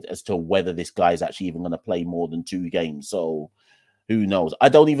side as to whether this guy is actually even going to play more than 2 games. So who knows? I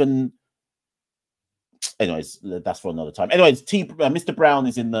don't even. Anyways, that's for another time. Anyways, Mr. Brown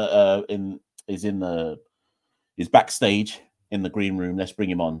is is backstage in the green room. Let's bring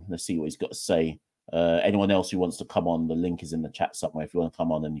him on. Let's see what he's got to say. Anyone else who wants to come on, the link is in the chat somewhere. If you want to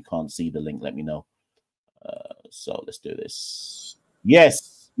come on and you can't see the link, let me know. So let's do this.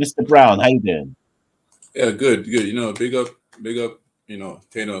 Yes, Mr. Brown, how you doing? Yeah, good. You know, big up, you know,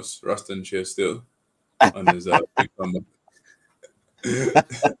 Thanos, Rust and Chair still on his big comeback.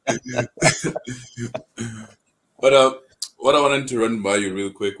 But what I wanted to run by you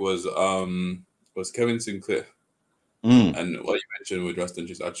real quick was Kevin Sinclair. And what you mentioned with Rust and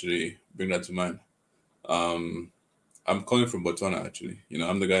Chair actually bring that to mind. I'm calling from Botswana, actually. You know,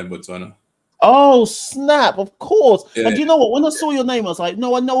 I'm the guy in Botswana. Oh, snap, of course. Yeah. And you know what? When I saw your name, I was like,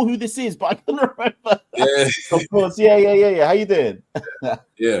 no, I know who this is, but I couldn't remember. Yeah. Of course. Yeah. How you doing?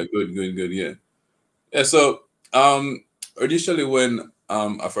 Yeah, good. Yeah, so initially when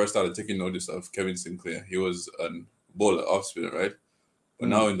I first started taking notice of Kevin Sinclair, he was a bowler, off spinner, right? But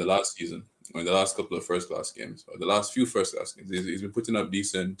now in the last season, or in the last couple of first-class games, or the last few first-class games, he's been putting up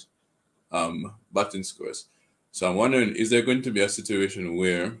decent batting scores. So I'm wondering, is there going to be a situation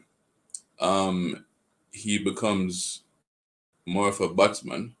where he becomes more of a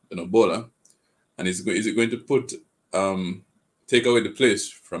batsman than a bowler, and is it going to take away the place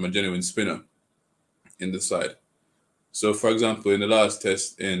from a genuine spinner in the side? So, for example, in the last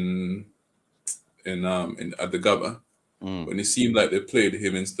test in at the Gabba, when it seemed like they played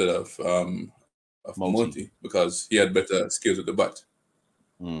him instead of Moti because he had better skills with the bat.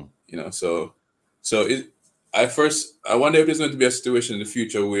 You know, I wonder if there's going to be a situation in the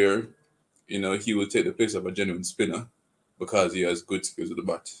future where, you know, he will take the place of a genuine spinner because he has good skills with the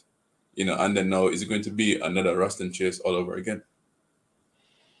bat. You know, and then now is it going to be another Rust and Chase all over again?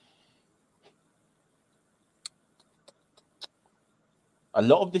 A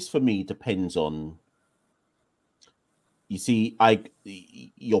lot of this for me depends on. You see,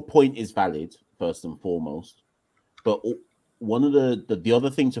 your point is valid first and foremost, but one of the other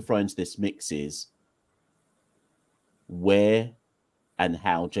thing to throw into this mix is where and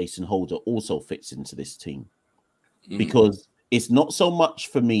how Jason Holder also fits into this team, because it's not so much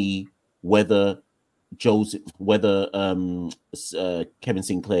for me whether Kevin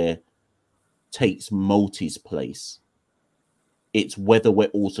Sinclair takes Moti's place. It's whether we're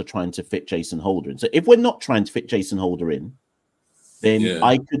also trying to fit Jason Holder in. So if we're not trying to fit Jason Holder in, then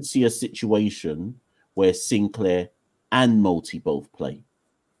I could see a situation where Sinclair and Moti both play.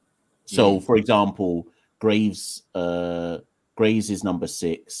 So, for example, Graves is number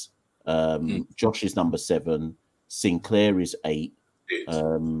 6, Josh is number 7, Sinclair is 8.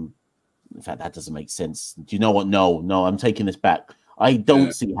 In fact, that doesn't make sense. Do you know what? No, I'm taking this back. I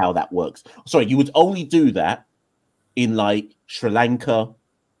don't see how that works. Sorry, you would only do that in like Sri Lanka,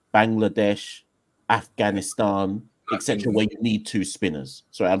 Bangladesh, Afghanistan, etc., where you need 2 spinners.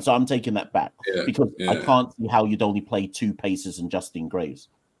 Sorry, I'm taking that back because I can't see how you'd only play 2 pacers and Justin Graves.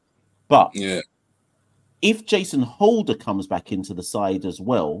 But if Jason Holder comes back into the side as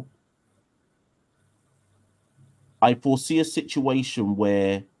well, I foresee a situation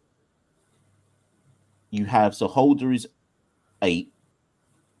where you have, so Holder is 8,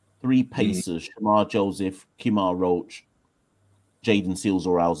 3 pacers, Shamar Joseph, Kimar Roach, Jaden Seals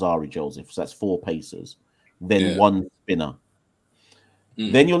or Alzari Joseph. So that's 4 pacers. Then 1 spinner.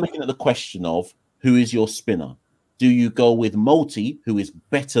 Then you're looking at the question of who is your spinner? Do you go with Moti, who is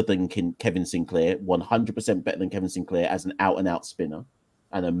better than Kevin Sinclair, 100% better than Kevin Sinclair as an out-and-out spinner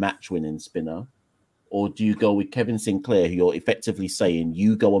and a match-winning spinner? Or do you go with Kevin Sinclair, who you're effectively saying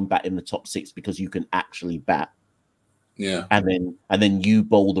you go and bat in the top 6 because you can actually bat? Yeah. And then you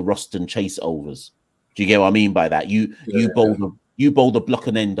bowl the Rust and Chase overs. Do you get what I mean by that? You bowl the block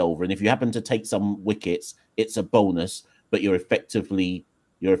and end over, and if you happen to take some wickets, it's a bonus, but you're effectively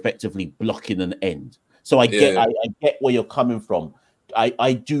blocking an end. So I get where you're coming from.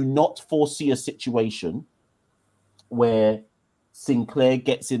 I do not foresee a situation where Sinclair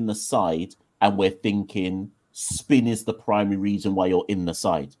gets in the side and we're thinking spin is the primary reason why you're in the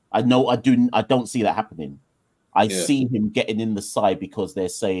side. I don't see that happening. I see him getting in the side because they're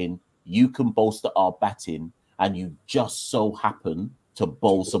saying you can bolster our batting and you just so happen to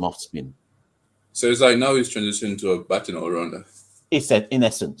bowl some off spin. So it's like now he's transitioning to a batting all-rounder. It's in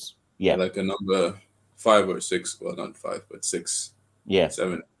essence, like a number 5 or 6. Well, not 5, but 6.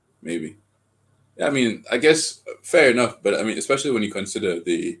 7, maybe. Yeah, I mean, I guess fair enough, but I mean, especially when you consider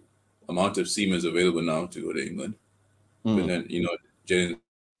the amount of seamers available now to go to England. But Mm. then, Jalen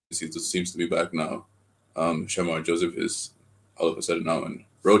seems to be back now. Shamar Joseph is all of a sudden now, and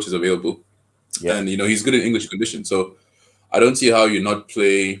Roach is available. Yeah. And, he's good in English conditions. So I don't see how you not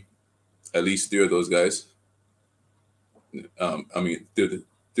play at least three of those guys. I mean,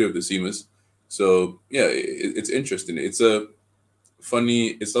 three of the seamers. So, yeah, it's interesting. It's a funny,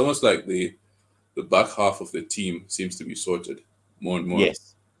 it's almost like the back half of the team seems to be sorted more and more.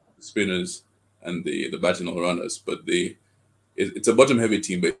 Yes. Spinners and the batting all runners, but it's a bottom heavy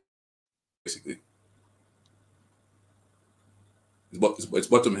team basically. It's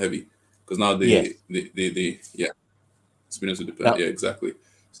bottom heavy because now Yes. the spinners will depend. Now, Yeah, exactly.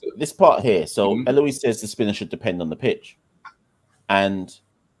 So, this part here. So Mhm. Eloise says the spinner should depend on the pitch, and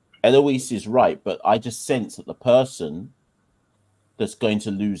Eloise is right. But I just sense that the person that's going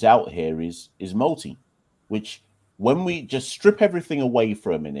to lose out here is Multi, which when we just strip everything away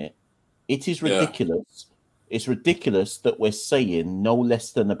for a minute, it is ridiculous. It's ridiculous that we're saying no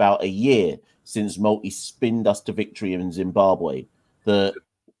less than about a year since Multi spinned us to victory in Zimbabwe,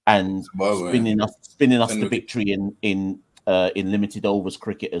 and spinning us to victory in limited overs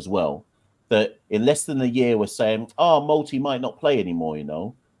cricket as well. That in less than a year we're saying, oh, Multi might not play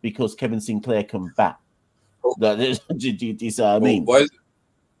anymore, because Kevin Sinclair can bat. Do you see what I mean? Why is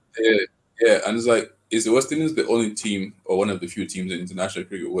it, yeah, and it's like, is the West Indies the only team or one of the few teams in international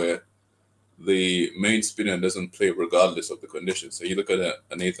cricket where the main spinner doesn't play regardless of the conditions? So you look at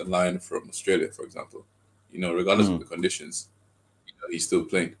a Nathan Lyon from Australia, for example, regardless of the conditions, he's still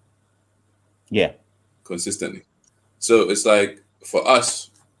playing. Yeah. Consistently. So it's like, for us,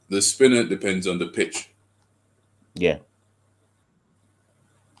 the spinner depends on the pitch. Yeah.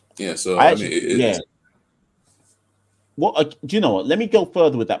 Yeah, so I mean, what do you know what? Let me go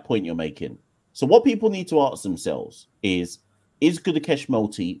further with that point you're making. So what people need to ask themselves is Gudakesh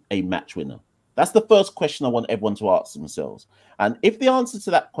Multi a match winner? That's the first question I want everyone to ask themselves. And if the answer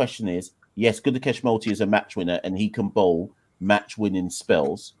to that question is yes, Gudakesh Multi is a match winner and he can bowl match winning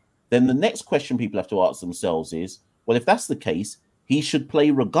spells, then the next question people have to ask themselves is, well, if that's the case, he should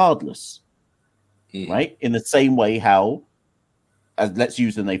play regardless, right? In the same way how, as let's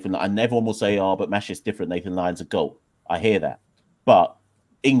use the Nathan, and everyone will say, oh, but Machel is different. Nathan Lyon's a GOAT. I hear that. But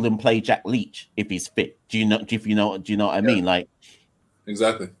England play Jack Leach if he's fit. Do you know what I mean? Like,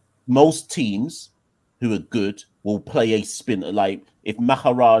 exactly. Most teams who are good will play a spinner. Like, if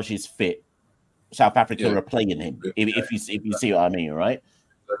Maharaj is fit, South Africa are playing him. If you see what I mean, right?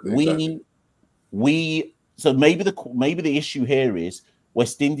 Exactly. So maybe the issue here is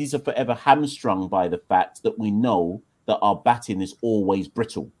West Indies are forever hamstrung by the fact that we know that our batting is always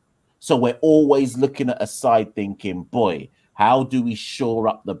brittle. So we're always looking at a side thinking, boy, how do we shore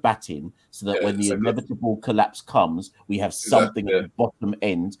up the batting so that when the inevitable collapse comes, we have something at the bottom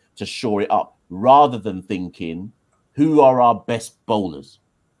end to shore it up, rather than thinking, who are our best bowlers?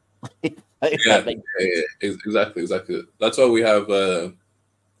 Exactly. That's why we have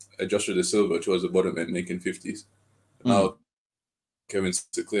Joshua De Silva towards the bottom end making 50s. Now Kevin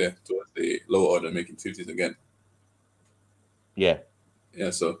Sinclair towards the lower order making 50s again. Yeah.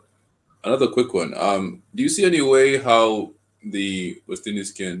 So another quick one. Do you see any way how the West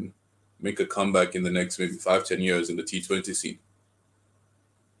Indies can make a comeback in the next maybe 5-10 years in the T20 scene?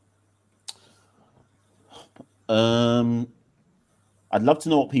 I'd love to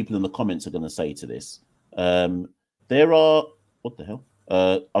know what people in the comments are going to say to this. There are, what the hell?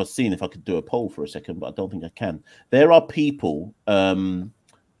 I was seeing if I could do a poll for a second, but I don't think I can. There are people,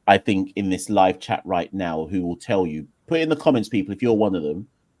 I think, in this live chat right now who will tell you. Put in the comments, people, if you're one of them.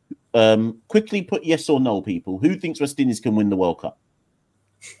 Quickly put yes or no, people. Who thinks West Indies can win the World Cup?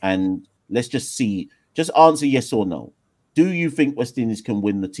 And let's just see. Just answer yes or no. Do you think West Indies can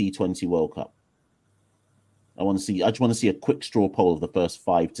win the T20 World Cup? I just want to see a quick straw poll of the first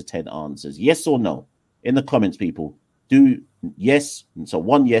 5 to 10 answers. Yes or no? In the comments, people. Do yes. So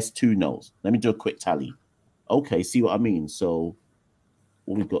 1 yes, 2 no's. Let me do a quick tally. Okay, see what I mean? So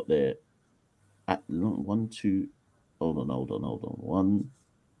what we've got there. At 1, 2. Hold on. 1,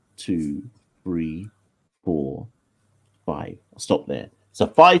 2, 3, 4, 5. I'll stop there. So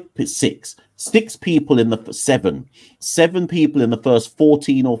 5, 6. 6 people in the 7 people in the first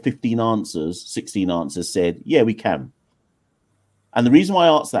 14 or 15 answers, 16 answers said, yeah, we can. And the reason why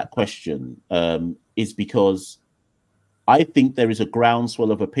I asked that question is because I think there is a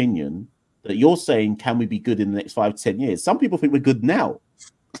groundswell of opinion that you're saying, can we be good in the next 5 to 10 years? Some people think we're good now.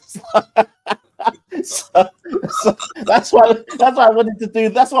 so that's why I wanted to do.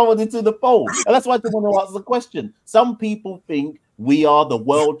 That's why I wanted to do the poll, and that's why I didn't want to answer the question. Some people think We are the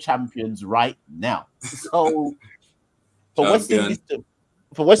world champions right now. So for West Indies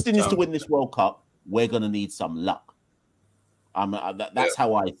to win this World Cup, we're gonna need some luck. That's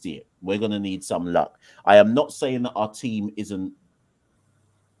how I see it. We're gonna need some luck. I am not saying that our team isn't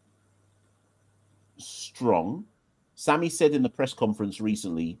strong. Sammy said in the press conference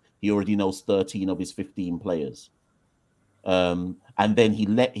recently he already knows 13 of his 15 players. And then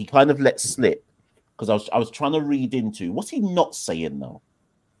he kind of let slip, because I was trying to read into what's he not saying though,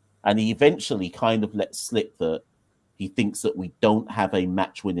 and he eventually kind of let slip that he thinks that we don't have a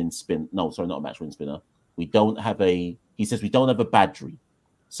match-winning spin. No, sorry, not a match-winning spinner. We don't have a. He says we don't have a Badri.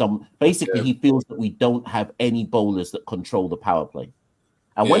 Basically, he feels that we don't have any bowlers that control the power play.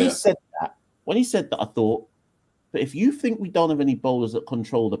 And when he said that, I thought, but if you think we don't have any bowlers that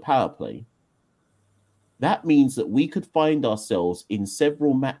control the power play, that means that we could find ourselves in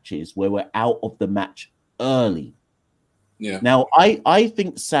several matches where we're out of the match early. Yeah. Now, I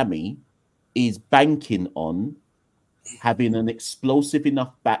think Sammy is banking on having an explosive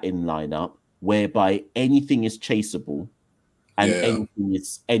enough batting lineup whereby anything is chaseable and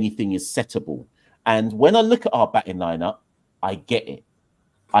anything is settable. And when I look at our batting lineup, I get it.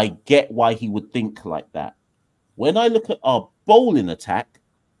 I get why he would think like that. When I look at our bowling attack,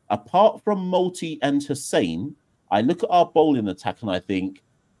 apart from Moti and Hussain, I look at our bowling attack and I think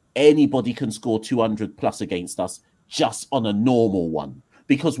anybody can score 200 plus against us just on a normal one,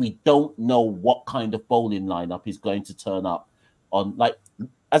 because we don't know what kind of bowling lineup is going to turn up on. Like,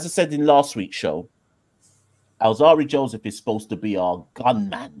 as I said in last week's show, Alzari Joseph is supposed to be our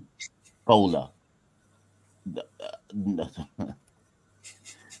gunman bowler.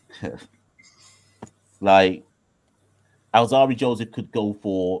 Like, Alzari Joseph could go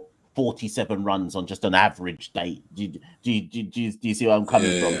for 47 runs on just an average day. Do you see where I'm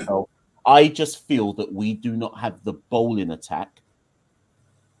coming from? So I just feel that we do not have the bowling attack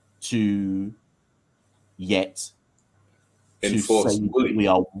to yet enforce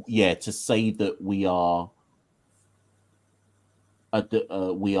to say that we are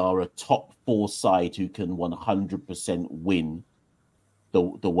a top 4 side who can 100% win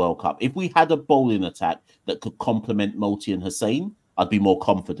the World Cup. If we had a bowling attack that could complement Moti and Hussain, I'd be more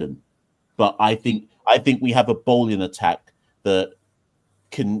confident. But I think we have a bowling attack that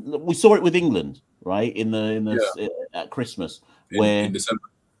can. We saw it with England, right? At Christmas, in December.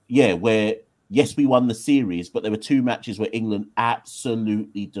 Where yes, we won the series, but there were 2 matches where England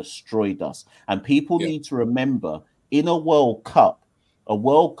absolutely destroyed us. And people need to remember, in a World Cup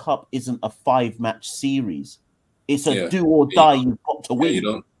isn't a 5-match series. It's a do or die. You've got to win.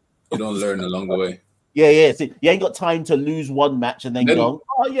 You don't learn along the way. So you ain't got time to lose one match and then go,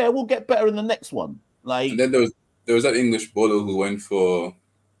 oh yeah, we'll get better in the next one. Like, and then there was that English bowler who went for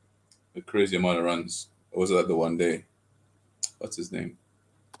a crazy amount of runs. Or was it the one day? What's his name?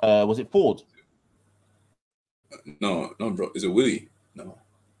 Was it Ford? No, bro. Is it Willie? No.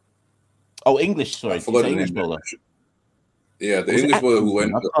 Oh, English. Sorry, I forgot the English name. bowler. Yeah, the English bowler who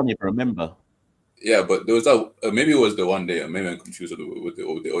went. I can't even remember. Yeah, but there was that. Maybe it was the one day. Maybe I'm confused with the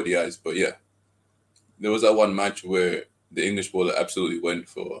ODIs. But yeah, there was that one match where the English bowler absolutely went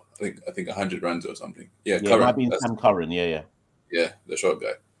for I think 100 runs or something. Yeah, Curran. It might be Sam Curran. Yeah, the short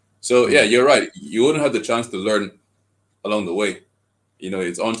guy. So yeah, you're right. You wouldn't have the chance to learn along the way.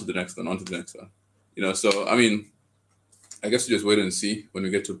 It's on to the next one, So I mean, I guess we just wait and see when we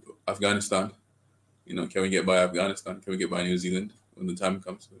get to Afghanistan. Can we get by Afghanistan? Can we get by New Zealand when the time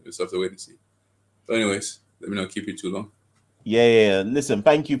comes? We just have to wait and see. But anyways, let me not keep you too long. Yeah. Listen,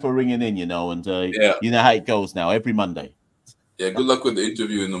 thank you for ringing in, and you know how it goes now, every Monday. Yeah, good luck with the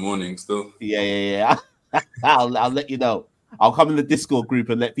interview in the morning still. Yeah. I'll let you know. I'll come in the Discord group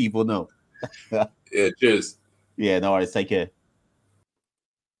and let people know. Yeah, cheers. Yeah, no worries. Take care.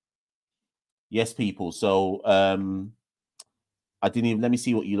 Yes, people. So I didn't even let me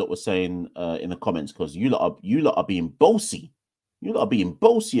see what you lot were saying in the comments, because you lot are being bossy. You lot are being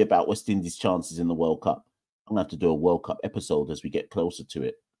bossy about West Indies' chances in the World Cup. I'm gonna have to do a World Cup episode as we get closer to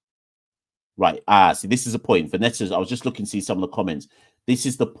it. Right. See, this is a point. Vanessa, I was just looking to see some of the comments. This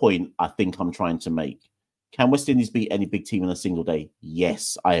is the point I think I'm trying to make. Can West Indies beat any big team in a single day?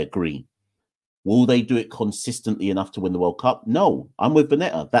 Yes, I agree. Will they do it consistently enough to win the World Cup? No, I'm with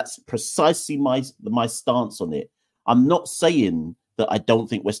Vanetta. That's precisely my stance on it. I'm not saying that I don't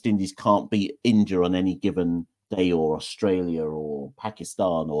think West Indies can't beat India on any given day, or Australia or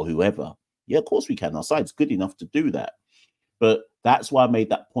Pakistan or whoever. Yeah, of course we can. Our side's good enough to do that. But that's why I made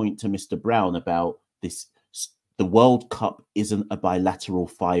that point to Mr. Brown about this. The World Cup isn't a bilateral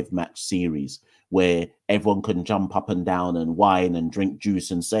 5-match series where everyone can jump up and down and whine and drink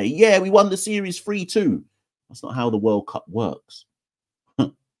juice and say, yeah, we won the series 3-2. That's not how the World Cup works.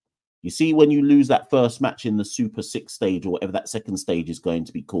 You see, when you lose that first match in the Super 6 stage, or whatever that second stage is going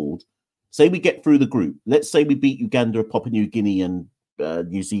to be called, say we get through the group. Let's say we beat Uganda, Papua New Guinea, and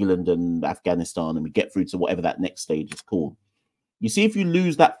New Zealand and Afghanistan, and we get through to whatever that next stage is called. You see, if you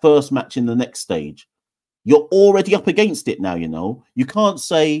lose that first match in the next stage, you're already up against it now, you know. You can't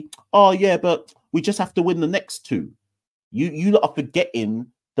say, oh, yeah, but we just have to win the next two. You lot are forgetting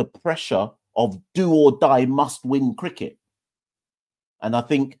the pressure of do or die must win cricket. And I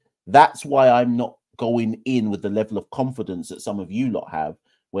think that's why I'm not going in with the level of confidence that some of you lot have,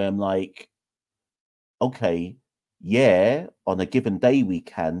 where I'm like, okay, yeah, on a given day we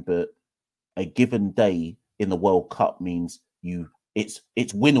can, but a given day in the World Cup means it's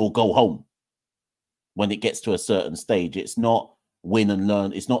win or go home. When it gets to a certain stage, it's not win and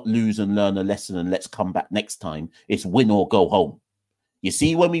learn. It's not lose and learn a lesson and let's come back next time. It's win or go home. You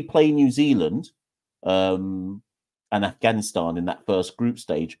see, when we play New Zealand and Afghanistan in that first group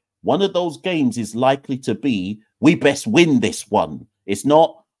stage, one of those games is likely to be, we best win this one. It's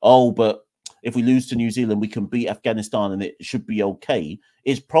not, oh, but if we lose to New Zealand, we can beat Afghanistan and it should be okay.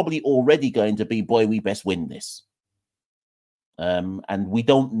 It's probably already going to be, boy, we best win this. And we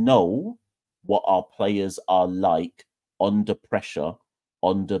don't know what our players are like under pressure,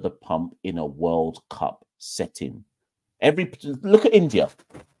 under the pump in a World Cup setting. Look at India,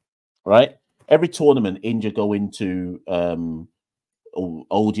 right? Every tournament, India go into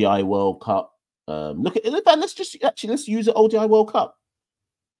ODI World Cup. Let's use the ODI World Cup.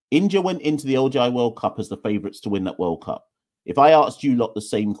 India went into the ODI World Cup as the favourites to win that World Cup. If I asked you lot the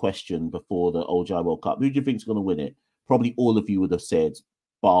same question before the ODI World Cup, who do you think is going to win it? Probably all of you would have said,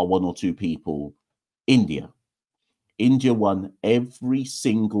 bar one or two people, India. India won every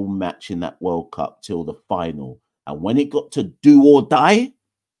single match in that World Cup till the final. And when it got to do or die,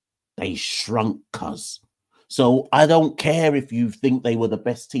 they shrunk us. So I don't care if you think they were the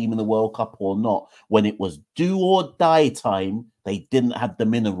best team in the World Cup or not. When it was do or die time, they didn't have the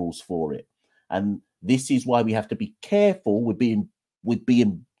minerals for it. And this is why we have to be careful with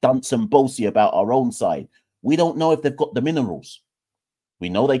being dunce and bossy about our own side. We don't know if they've got the minerals. We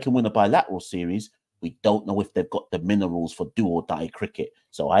know they can win a bilateral series. We don't know if they've got the minerals for do or die cricket.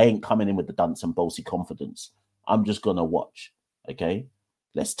 So I ain't coming in with the dunce and bossy confidence. I'm just going to watch. Okay?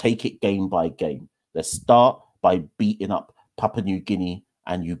 Let's take it game by game. Let's start by beating up Papua New Guinea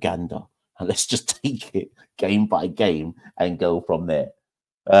and Uganda. And let's just take it game by game and go from there.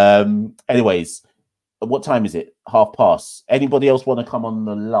 Anyways, what time is it? 12:30. Anybody else want to come on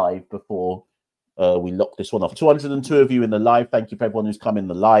the live before we lock this one off? 202 of you in the live. Thank you for everyone who's come in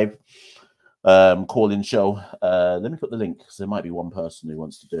the live call-in show. Let me put the link because there might be one person who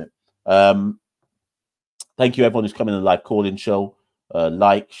wants to do it. Thank you everyone who's come in the live call-in show.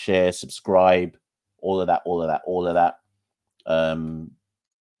 Like, share, subscribe, all of that.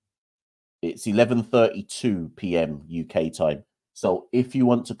 It's 11:32 p.m. UK time. So if you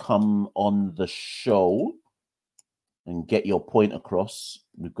want to come on the show and get your point across,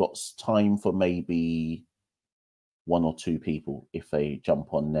 we've got time for maybe one or two people if they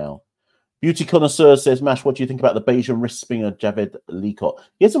jump on now. Beauty Connoisseur says, Mash, what do you think about the Bayesian wrist spinger Javed Leacock?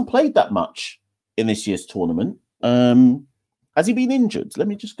 He hasn't played that much in this year's tournament. Has he been injured? Let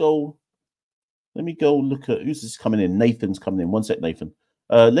me go look at who's this coming in. Nathan's coming in. One sec, Nathan.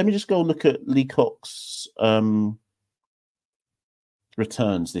 Let me just go look at Leacock's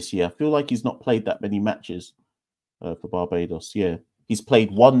returns this year. I feel like he's not played that many matches for Barbados. Yeah, he's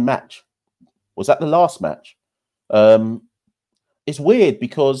played one match. Was that the last match? It's weird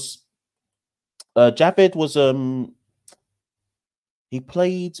because Javed was he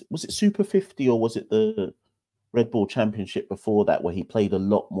played, was it Super 50 or was it the Red Bull Championship before that where he played a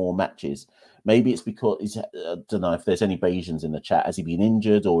lot more matches? Maybe it's because I don't know if there's any Bayesians in the chat. Has he been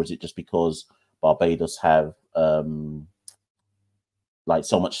injured, or is it just because Barbados have like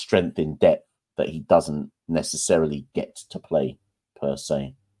so much strength in depth that he doesn't necessarily get to play per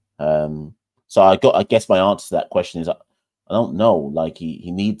se? So I guess my answer to that question is I don't know. Like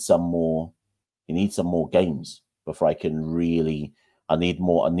he needs some more. He needs some more games before I can really. I need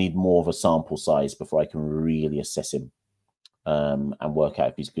more of a sample size before I can really assess him and work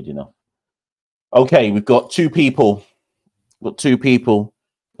out if he's good enough. Okay, we've got two people. For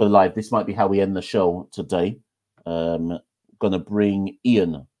the live. This might be how we end the show today. Gonna bring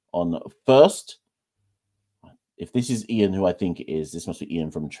Ian on first. If this is Ian, who I think it is, this must be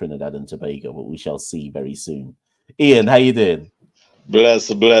Ian from Trinidad and Tobago, but we shall see very soon. Ian, how you doing? Bless.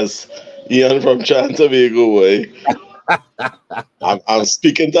 Ian from Trinidad and Tobago, boy. I'm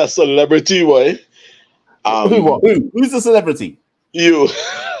speaking to a celebrity, boy. Who's the celebrity? You.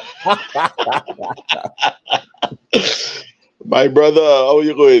 My brother, how are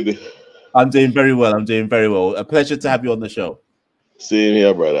you going? I'm doing very well. I'm doing very well. A pleasure to have you on the show. Same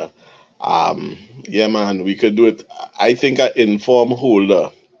here, brother. Yeah, man, we could do it. I think an informed Holder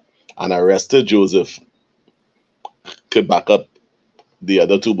and arrested Joseph could back up the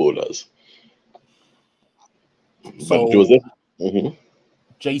other two bowlers. But So Joseph, mhm.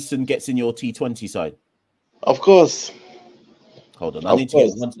 Jason gets in your T20 side. Of course, Hold on. I of need to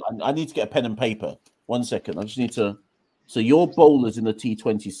get course. I need to get a pen and paper. 1 second. I just need to. So your bowlers in the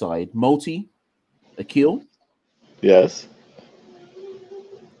T20 side: Multi, Akil, Yes,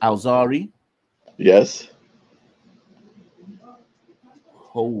 Alzari, yes.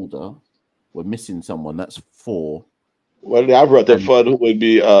 Holder. We're missing someone. That's 4. Well, they have And Rutherford, who would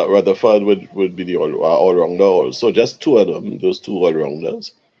be Rutherford would be the all rounder. Also, just two of them, those two all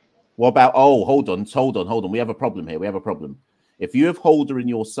rounders. what about? Oh, hold on. We have a problem here. We have a problem. If you have Holder in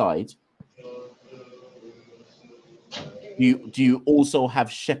your side, do you also have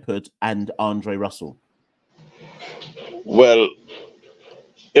Shepherd and Andre Russell? Well,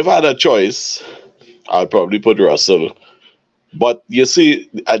 if I had a choice, I'd probably put Russell. But you see,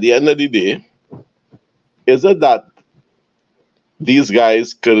 at the end of the day, is it that these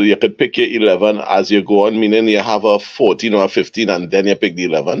guys you could pick your 11 as you go on, meaning you have a 14 or a 15 and then you pick the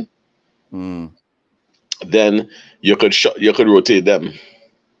 11? Mm. Then you could rotate them.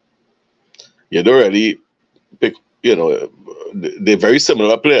 You don't really pick, they're very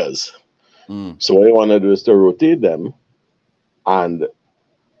similar players. Mm. So what you want to do is to rotate them, and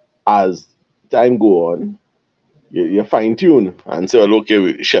as time go on, you fine tune and say, well,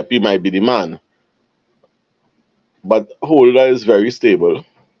 okay, Sheppy might be the man. But Holder is very stable,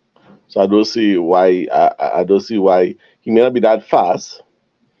 so I don't see why. I don't see why he may not be that fast.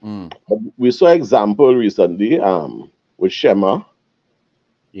 Mm. But we saw example recently, with Shema,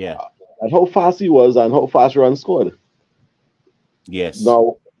 Yeah. and how fast he was and how fast run scored. Yes.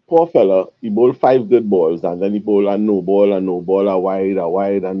 Now, poor fella, he bowled 5 good balls, and then he bowled a no ball, a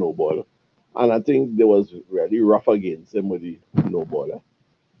wide, and no ball. And I think they was really rough against him with the no baller.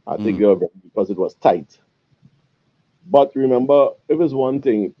 I think they were because it was tight. But remember, if it's one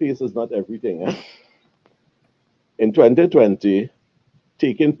thing, pace is not everything. In 2020,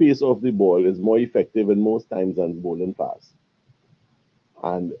 taking pace off the ball is more effective in most times than bowling fast.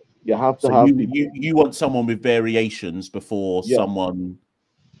 And you have to So have you want someone with variations before yeah, someone.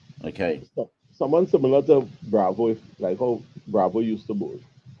 Okay. someone similar to Bravo, like how Bravo used to bowl,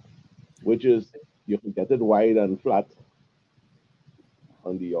 which is you can get it wide and flat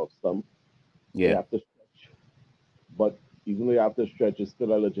on the off stump. So you Yeah. have to stretch. But even though you have to stretch, it's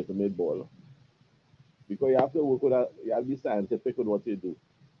still a legitimate ball. Because you have to work with you have to be scientific with what you do.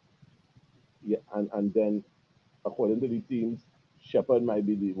 Yeah, and then according to the teams, Shepherd might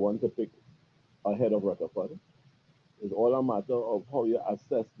be the one to pick ahead of Rutherford. It's all a matter of how you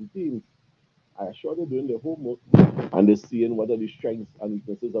assess the teams. I assure they're doing their homework and they're seeing what are the strengths and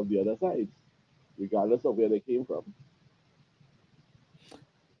weaknesses of the other sides, regardless of where they came from.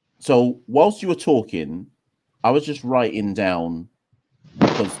 So whilst you were talking, I was just writing down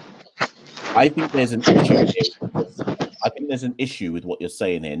because I think there's an issue here. I think there's an issue with what you're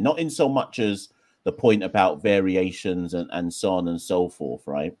saying here, not in so much as the point about variations and so on and so forth,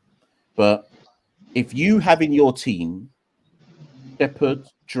 right? But if you have in your team Shepherd,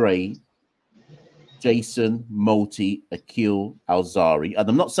 Dre, Jason, Multi, Akil, Alzari, and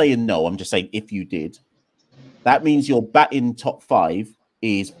I'm not saying no, I'm just saying if you did, that means your batting top 5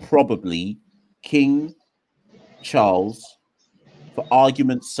 is probably King, Charles, for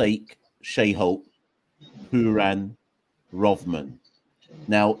argument's sake, Shea Hope, Puran, Rovman.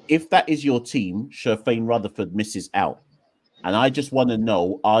 Now, if that is your team, Sherfane Rutherford misses out. And I just want to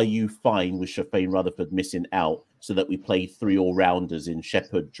know, are you fine with Sherfane Rutherford missing out so that we play 3 all-rounders in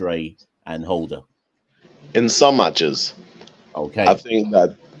Shepherd, Dre, and Holder? In some matches, Okay. I think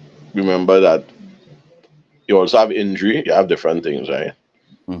that, remember that you also have injury, you have different things, right?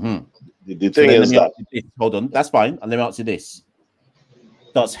 Mm-hmm. The So thing then let is me that ask you this. Hold on, that's fine. And let me answer this.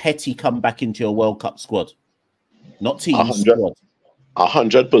 Does Hetty come back into your World Cup squad? Not team, squad.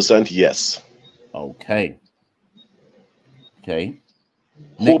 100% yes. Okay. Okay.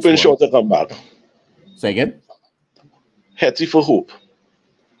 Hope and sure to come back. Say again? Hetty for Hope.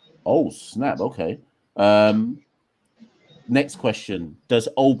 Oh, snap. Okay. Next question. Does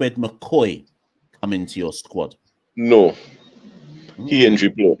Obed McCoy come into your squad? No. He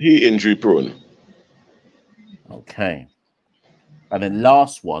injury prone. Okay. And then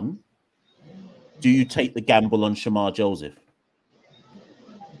last one. Do you take the gamble on Shamar Joseph?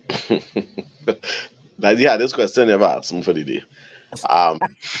 This question never asked me for the day. I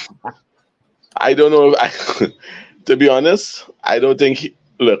don't know. To be honest, I don't think.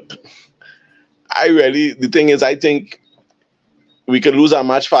 Look, the thing is, I think we could lose a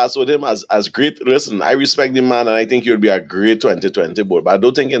match fast with him as great. Listen, I respect the man, and I think he'll be a great 2020 board, but I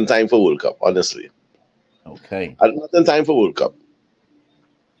don't think in time for World Cup, honestly. Okay. Not in time for World Cup.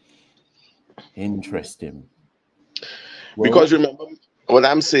 Interesting. Because remember, what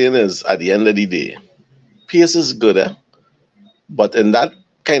I'm saying is, at the end of the day, pace is good, but in that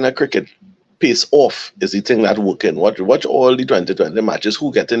kind of cricket, pace off is the thing that working. Watch all the 2020 matches,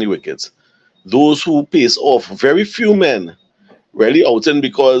 who get any wickets. Those who pace off, very few men really out in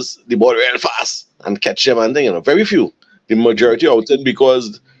because the ball real fast and catch them and thing, very few. The majority out in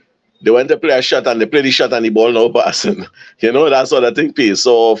because they went to play a shot and they play the shot and the ball now passing. That sort of thing, pace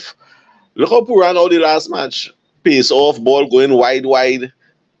off. Look how Puran out the last match. Pace off, ball going wide.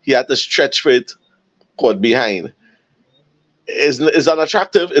 He had to stretch for it, caught behind. It's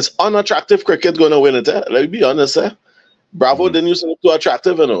unattractive. It's unattractive cricket going to win it. Let me be honest. Bravo didn't used to look too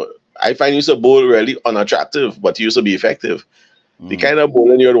attractive. I find he used to bowl really unattractive, but he used to be effective. The kind of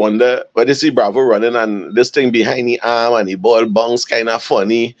bowling you'd wonder, when you see Bravo running and this thing behind the arm and the ball bounce kind of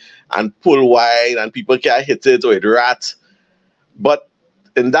funny and pull wide and people can't hit it or it rat. But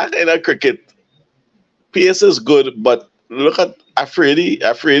in that kind of cricket, pace is good, but look at Afridi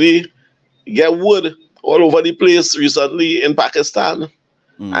get wood all over the place recently in Pakistan,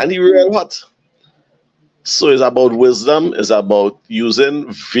 and he real hot. So it's about wisdom, it's about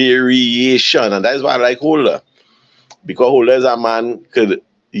using variation, and that is why I like Holder, because Holder is a man could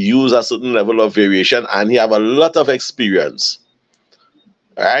use a certain level of variation, and he have a lot of experience.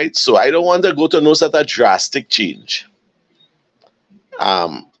 All right, so I don't want to go to no such a drastic change.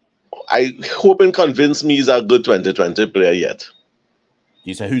 I hope and convince me he's a good 2020 player yet.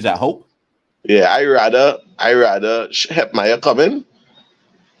 You say who's that? Hope? Yeah, I rather Hepmeyer come in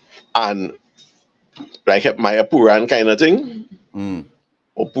and like Hepmeyer Puran kind of thing,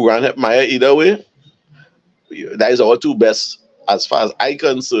 or Puran Hepmeyer either way. That is our two best as far as I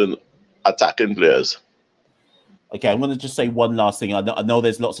concern attacking players. Okay, I'm going to just say one last thing. I know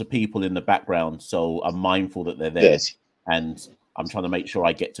there's lots of people in the background, so I'm mindful that they're there. Yes. And I'm trying to make sure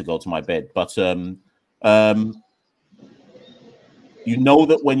I get to go to my bed. But you know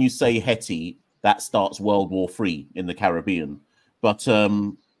that when you say Hetty, that starts World War III in the Caribbean. But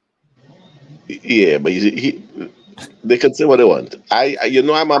yeah, but they can say what they want.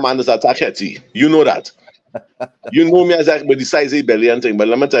 I'm a man that's attack Hetty. You know that. You know me as like with the size of belly and thing. But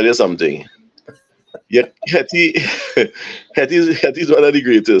let me tell you something. Yeah, Hetty's one of the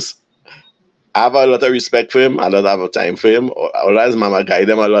greatest. I have a lot of respect for him. I don't have time for him. Otherwise, Mama guide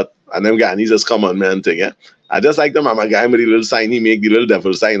them a lot. And them Ghanaians just come on me and thing, yeah. I just like the Mama guy with the little sign. He make the little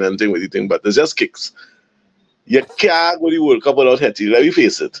devil sign and thing with the thing, but it's just kicks. You can't go to the World Cup without Hetty. Let me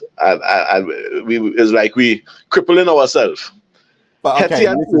face it. It's like we crippling ourselves. But okay, Hetty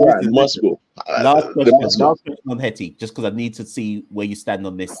and Puran must go. Last question on Hetty, just because I need to see where you stand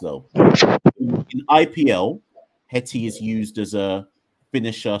on this, though. In IPL, Hetty is used as a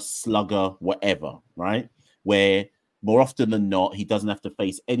finisher, slugger, whatever, right? Where more often than not, he doesn't have to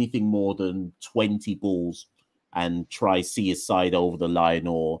face anything more than 20 balls and try see his side over the line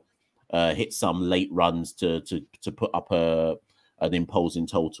or hit some late runs to put up an imposing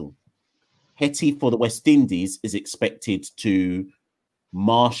total. Hetty for the West Indies is expected to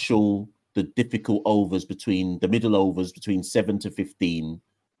marshal the difficult overs between the middle overs between 7 to 15,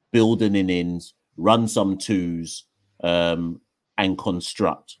 build an innings, run some twos, and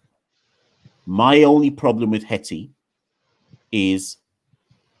construct. My only problem with Hetty is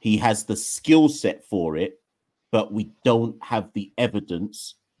he has the skill set for it, but we don't have the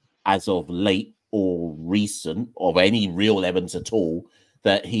evidence as of late or recent of any real evidence at all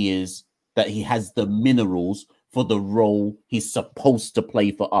that he has the minerals for the role he's supposed to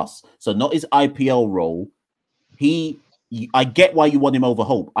play for us. So not his IPL role. I get why you want him over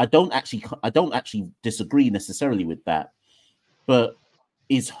Hope. I don't actually disagree necessarily with that. But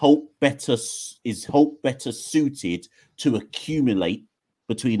is Hope better suited to accumulate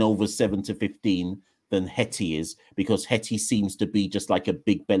between over 7 to 15 than Hetty is? Because Hetty seems to be just like a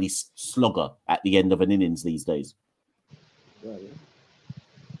big belly slogger at the end of an innings these days.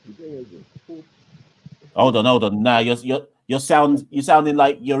 Hold on. Now you're sounding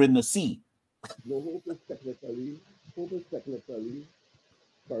like you're in the sea. No, Hope is technically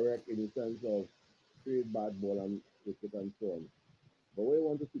correct in the sense of straight bad ball and wicket and so on. But we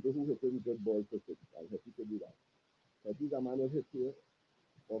want to see people who hit good balls for six, and Hetty could do that. Hetty's a man who hits here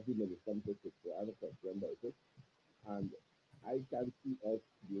off the middle, come to six. So I have a question about it. And I can't see us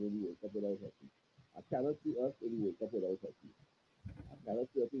being in the World Cup without Hetty. I cannot see us in the World Cup without Hetty. I cannot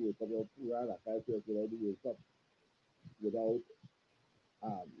see us in the World Cup without Puran. I can't see us without the World Cup. without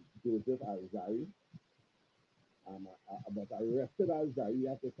Joseph Alzari. But I rested Alzari, you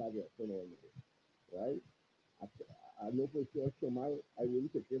have to start resting all day, right? I know for sure Shomal, I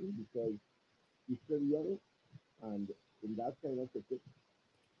wouldn't pick him because he's still young, and in that kind of cricket,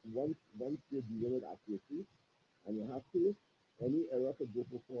 once you're dealing with accuracy, and you have to, any error could go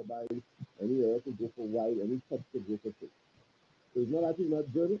for 4 byes, any error could go for wide, any touch could go for 6. So it's not that he's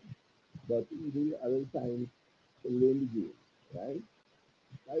not good, but he needs a little time to learn the game, right?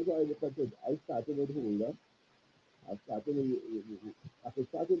 That's why I look at it. I started with Holder. I started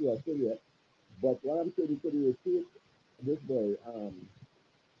with Russell yet. But what I'm saying is you see this boy,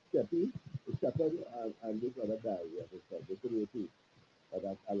 Sheppy, Shepherd, and this other guy, this is too.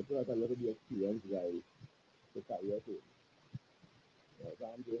 But I look at a little bit experienced guy to carry out it. That's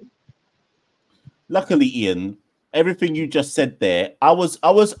what I'm doing. Luckily, Ian, everything you just said there, I was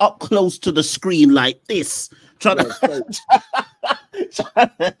up close to the screen like this, trying to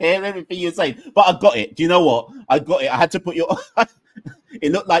hear everything you're saying. But I got it. Do you know what? I got it. I had to put your.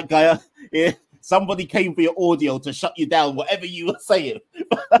 It looked like somebody came for your audio to shut you down, whatever you were saying.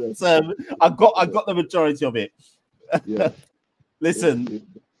 But, I got the majority of it. Yeah. Listen,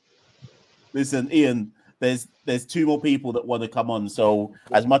 Ian. There's 2 more people that want to come on. So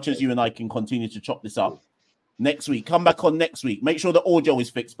as much as you and I can continue to chop this up next week, come back on next week. Make sure the audio is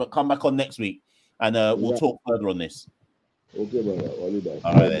fixed, but come back on next week and we'll talk further on this. Okay, brother.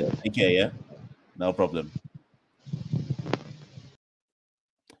 All right then. Take care. Yeah, no problem.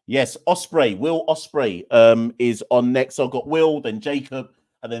 Yes, Osprey, Will Osprey is on next. So I've got Will, then Jacob,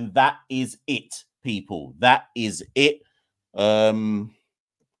 and then that is it, people. That is it.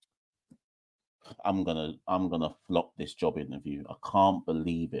 I'm gonna flop this job interview. I can't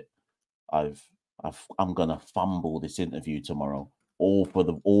believe it. I'm gonna fumble this interview tomorrow. All for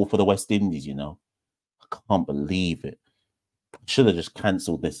the West Indies, you know. I can't believe it. Should have just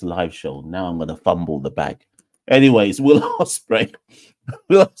cancelled this live show. Now I'm gonna fumble the bag. Anyways, Will Osprey.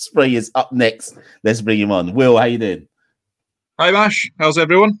 Will Osprey is up next. Let's bring him on. Will, how you doing? Hi, Mash. How's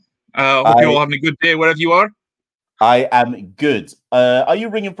everyone? Hope you're all having a good day wherever you are. I am good. Are you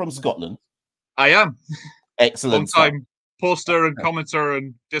ringing from Scotland? I am. Excellent. Long time poster and commenter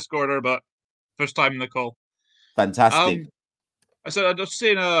and Discorder, but first time in the call. Fantastic. I said I just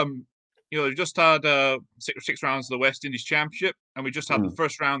saying, we just had 6 rounds of the West Indies Championship, and we just had the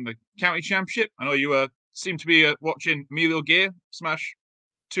first round of the County Championship. I know you seem to be watching Emilio Gay smash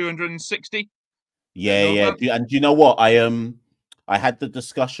 260. Yeah. And do you know what? I had the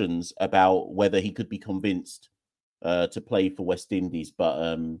discussions about whether he could be convinced to play for West Indies,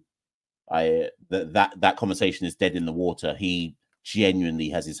 but that conversation is dead in the water. He genuinely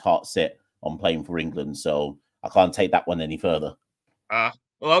has his heart set on playing for England, so I can't take that one any further.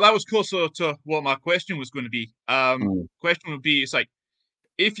 Well, that was closer to what my question was going to be. Question would be, it's like,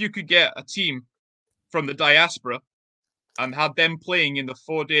 if you could get a team from the diaspora and had them playing in the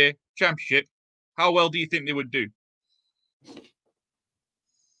 4-day championship, how well do you think they would do?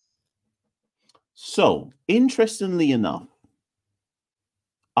 So, interestingly enough,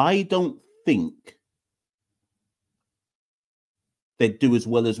 I don't think they'd do as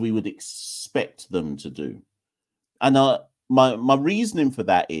well as we would expect them to do. And my reasoning for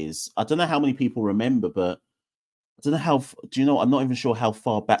that is, I don't know how many people remember, but I don't know how, I'm not even sure how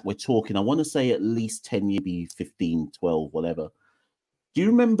far back we're talking. I want to say at least 10 years, maybe 15, 12, whatever. Do you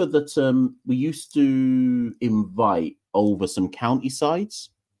remember that we used to invite over some county sides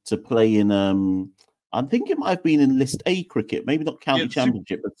to play in, I think it might have been in List A cricket, maybe not county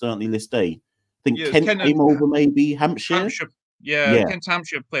championship, but certainly List A. I think Kent came over, maybe Hampshire. Yeah, Kent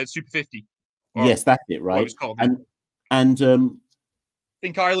Hampshire played Super 50. Yes, that's it, right? What it was called. And I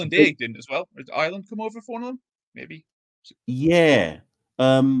think Ireland A didn't as well. Did Ireland come over for one of them? Maybe. Yeah.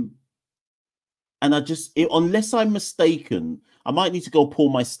 And I just, unless I'm mistaken, I might need to go pull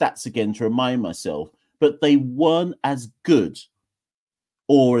my stats again to remind myself, but they weren't as good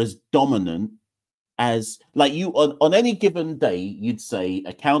or as dominant as, like, you on any given day, you'd say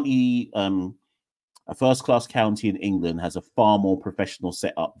a county, a first-class county in England has a far more professional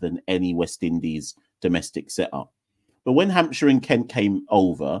setup than any West Indies domestic setup. But when Hampshire and Kent came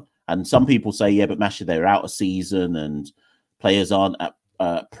over, and some people say, yeah, but Machel, they're out of season and players aren't at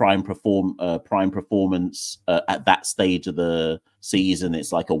prime performance at that stage of the season.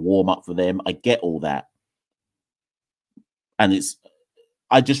 It's like a warm-up for them. I get all that. And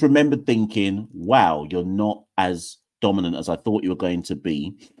I just remembered thinking, wow, you're not as dominant as I thought you were going to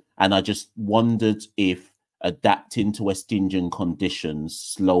be. And I just wondered if adapting to West Indian conditions,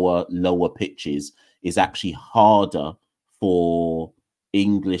 slower, lower pitches, is actually harder for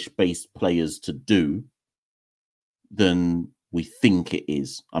English-based players to do than we think it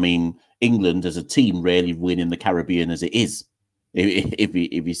is. I mean, England as a team rarely win in the Caribbean as it is, if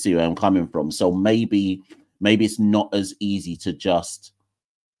you see where I'm coming from. So maybe it's not as easy to just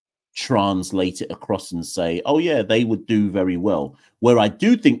translate it across and say, oh yeah, they would do very well. Where I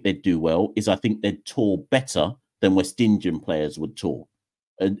do think they'd do well is I think they'd tour better than West Indian players would tour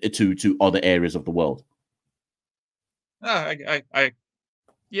to other areas of the world. I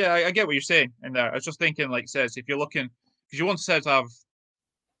get what you're saying. And I was just thinking, like says, if you're looking, because you want to have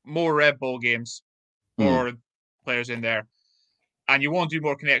more Red Bull games, more players in there, and you want to do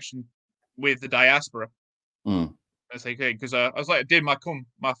more connection with the diaspora. It's like, hey, because I was like, I did my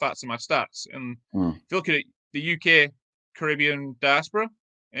facts and my stats, and if you look at the UK Caribbean diaspora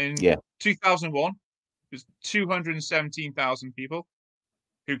in 2001, there's 217,000 people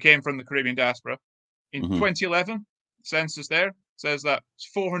who came from the Caribbean diaspora. In 2011, census there says that it's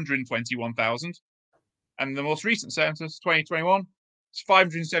 421,000, and the most recent census, 2021, it's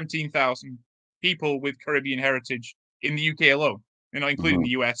 517,000 people with Caribbean heritage in the UK alone. You're not including the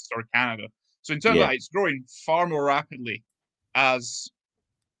US or Canada. So in terms of that, it's growing far more rapidly as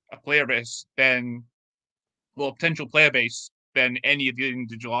a player base than, well, potential player base than any of the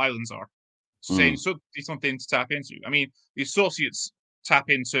individual islands are. So saying so it's something to tap into. I mean, the associates tap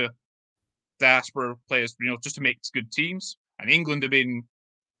into diaspora players, just to make good teams. And England have been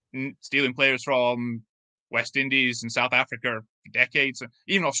stealing players from West Indies and South Africa for decades.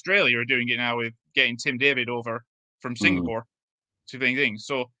 Even Australia are doing it now with getting Tim David over from Singapore to things.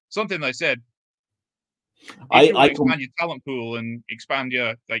 So something I said, if you want to expand your talent pool and expand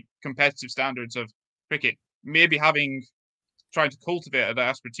your competitive standards of cricket, maybe trying to cultivate a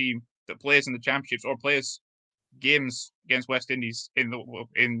diaspora team that plays in the championships or plays games against West Indies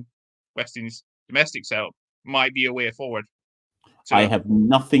in West Indies domestic setup might be a way forward. I have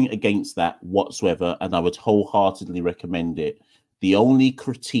nothing against that whatsoever, and I would wholeheartedly recommend it. The only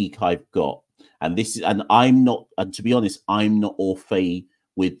critique I've got, and to be honest, I'm not au fait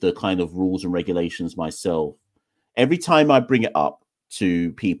with the kind of rules and regulations myself. Every time I bring it up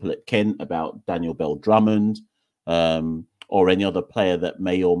to people at Kent about Daniel Bell Drummond, or any other player that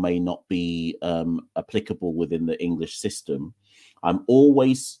may or may not be applicable within the English system, I'm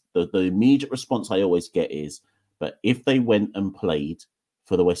always, the immediate response I always get is, but if they went and played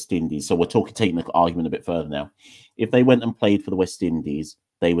for the West Indies, so we're taking the argument a bit further now, if they went and played for the West Indies,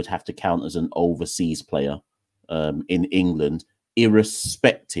 they would have to count as an overseas player in England,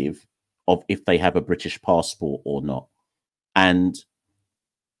 irrespective of if they have a British passport or not. And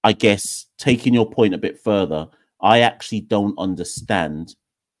I guess, taking your point a bit further, I actually don't understand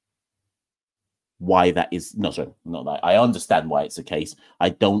why that is. No, sorry, not that. I understand why it's the case. I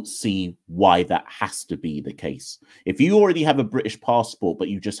don't see why that has to be the case. If you already have a British passport, but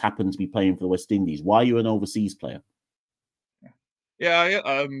you just happen to be playing for the West Indies, why are you an overseas player?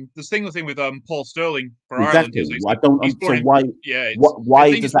 Yeah. The single thing with Paul Sterling for exactly. Ireland is I don't. So why?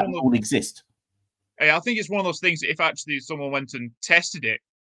 Why does that rule exist? I think it's one of those things that if actually someone went and tested it,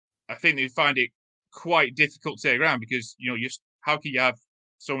 I think they'd find it quite difficult to take around, because how can you have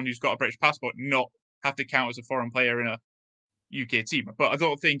someone who's got a British passport not have to count as a foreign player in a UK team? But I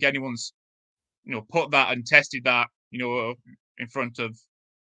don't think anyone's put that and tested that in front of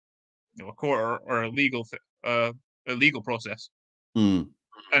a court or a legal process. But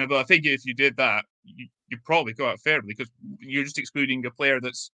I think if you did that, you probably go out fairly, because you're just excluding a player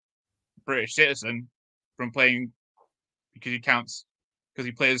that's British citizen from playing because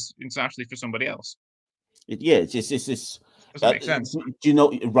he plays internationally for somebody else. It's doesn't make sense. Do you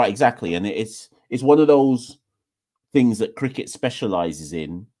know? Right, exactly. And it's one of those things that cricket specializes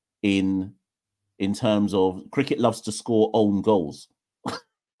in terms of cricket loves to score own goals.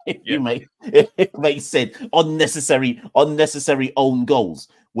 It makes sense. Unnecessary own goals,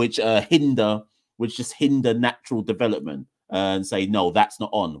 which just hinder natural development, and say, no, that's not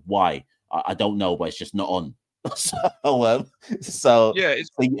on. Why? I don't know, but it's just not on. The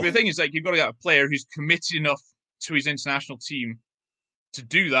thing is, you've got to get a player who's committed enough to his international team to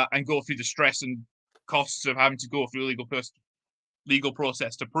do that and go through the stress and costs of having to go through a legal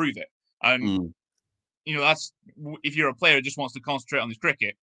process to prove it. And that's, if you're a player who just wants to concentrate on his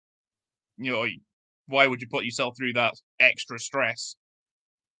cricket, why would you put yourself through that extra stress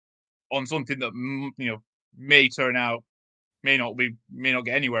on something that may turn out, may not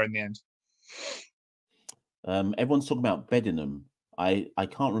get anywhere in the end? Everyone's talking about Bedingham. I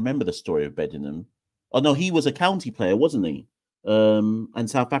can't remember the story of Bedingham. Oh no, he was a county player, wasn't he? And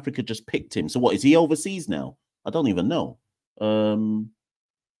South Africa just picked him. So what, is he overseas now? I don't even know.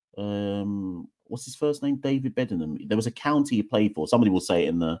 What's his first name? David Bedingham. There was a county he played for. Somebody will say it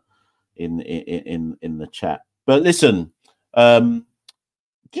in the chat. But listen, do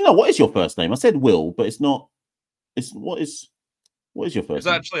you know what is your first name? I said Will, but it's not. It's what is your first It's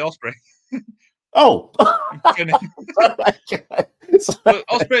name? actually Osprey. Oh, Well,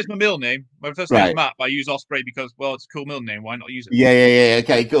 Osprey is my middle name. My first name is Right. Matt, but I use Osprey because, well, it's a cool middle name. Why not use it? Yeah.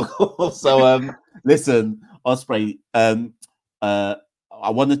 Okay, cool. So, listen, Osprey, I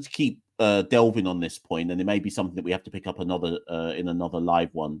wanted to keep delving on this point, and it may be something that we have to pick up another in another live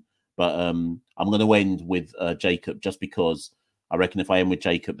one. But I'm going to end with Jacob, just because I reckon if I end with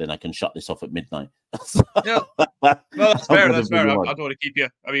Jacob, then I can shut this off at midnight. Yeah, no, that's fair. That's fair. I on. don't want to keep you.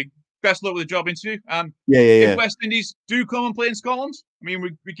 I mean, best luck with the job interview. And Yeah. if West Indies do come and play in Scotland, I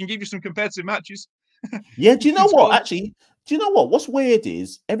mean, we can give you some competitive matches. Yeah, do you know what? Scotland. Actually, do you know what? What's weird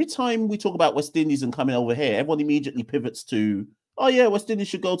is every time we talk about West Indies and coming over here, everyone immediately pivots to, oh yeah, West Indies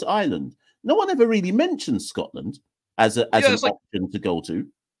should go to Ireland. No one ever really mentions Scotland as an option to go to.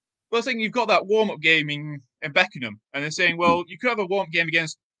 Well, I think you've got that warm-up game in Beckenham, and they're saying, well, you could have a warm-up game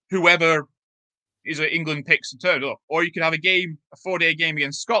against whoever is England picks and turn up, or you could have a 4-day game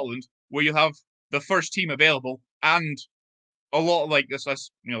against Scotland, where you have the first team available, and a lot of like this,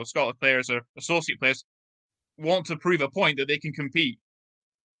 Scotland players or associate players want to prove a point that they can compete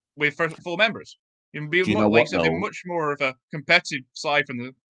with full members. It'll be much more of a competitive side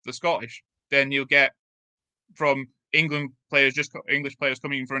from the Scottish than you'll get from English players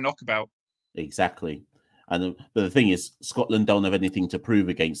coming in for a knockabout. Exactly. But the thing is, Scotland don't have anything to prove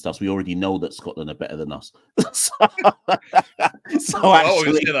against us. We already know that Scotland are better than us. so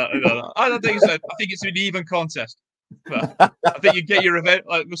actually, I don't think so. I think it's an even contest. But I think you get your event.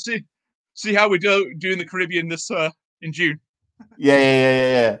 Like, we'll see how we do in the Caribbean this in June.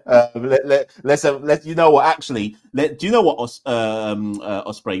 Yeah. Let's. You know what? Actually, do you know what,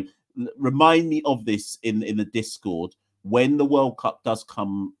 Osprey? Remind me of this in the Discord when the World Cup does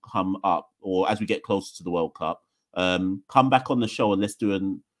come up, or as we get closer to the World Cup. Come back on the show and let's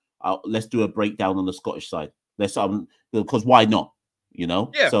do a breakdown on the Scottish side. Let's because why not? You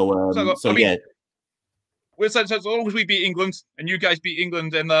know. Yeah. So yeah. As long as we beat England and you guys beat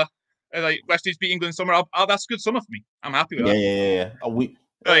England and like West Indies beat England somewhere, that's a good summer for me. I'm happy with that. Yeah.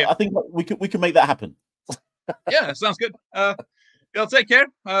 I think we can make that happen. Yeah, sounds good. Y'all take care.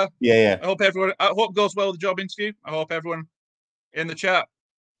 Yeah. I hope it goes well with the job interview. I hope everyone in the chat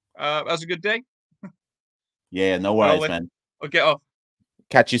has a good day. Yeah, no worries, man. I'll get off.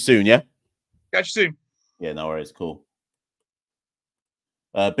 Catch you soon, yeah? Catch you soon. Yeah, no worries. Cool.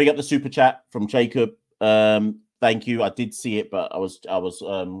 Big up the super chat from Jacob. Thank you. I did see it, but I was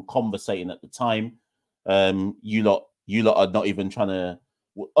conversating at the time. You lot are not even trying to.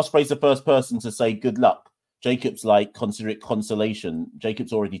 Osprey's the first person to say good luck. Jacob's like, consider it consolation.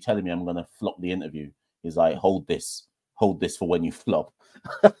 Jacob's already telling me I'm going to flop the interview. He's like, hold this for when you flop.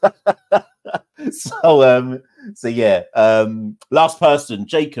 So yeah. Last person,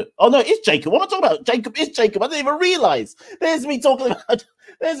 Jacob. Oh no, it's Jacob. What am I talking about? Jacob is Jacob. I didn't even realize. There's me talking about.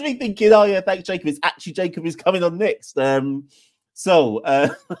 There's me thinking. Oh yeah, thanks, Jacob. It's actually Jacob is coming on next. The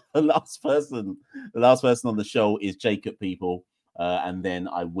last person on the show is Jacob, people. And then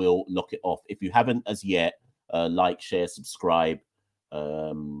I will lock it off. If you haven't as yet, like, share, subscribe.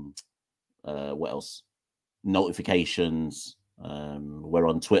 What else? Notifications. We're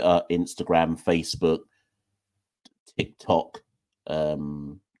on Twitter, Instagram, Facebook, TikTok,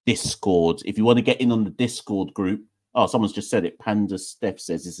 Discord. If you want to get in on the Discord group, someone's just said it. Panda Steph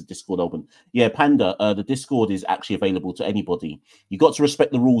says, is the Discord open? Yeah, Panda, the Discord is actually available to anybody. You got to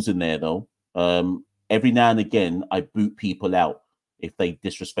respect the rules in there, though. Every now and again, I boot people out if they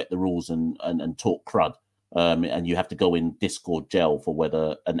disrespect the rules and talk crud. And you have to go in Discord jail for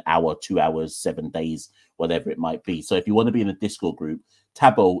whether an hour, 2 hours, 7 days, whatever it might be. So if you want to be in a Discord group,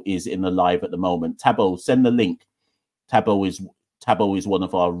 Tabo is in the live at the moment. Tabo, send the link. Tabo is one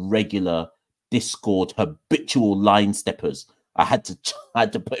of our regular Discord habitual line steppers. I had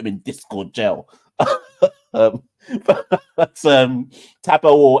to put him in Discord jail. Tabo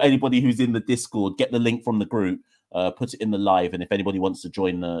or anybody who's in the Discord, get the link from the group. Put it in the live, and if anybody wants to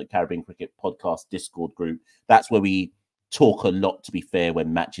join the Caribbean Cricket Podcast Discord group, that's where we talk a lot, to be fair,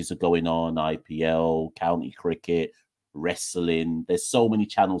 when matches are going on, IPL, county cricket, wrestling. There's so many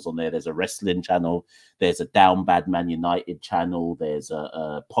channels on there. There's a wrestling channel, there's a Down Bad Man United channel, there's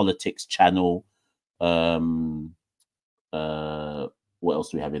a politics channel. What else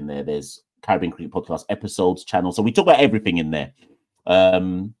do we have in there? There's Caribbean Cricket Podcast episodes channel. So we talk about everything in there.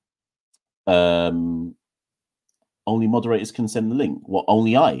 Only moderators can send the link. Well,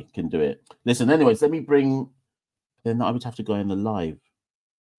 only I can do it. Listen, anyways, let me bring. Then I would have to go in the live.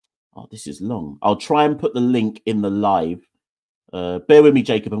 Oh, this is long. I'll try and put the link in the live. Bear with me,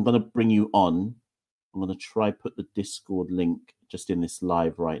 Jacob. I'm going to bring you on. I'm gonna try put the Discord link just in this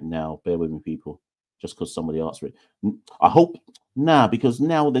live right now. Bear with me, people. Just because somebody asked for it. I hope because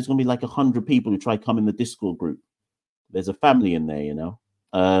now there's gonna be like 100 people who try come in the Discord group. There's a family in there, you know.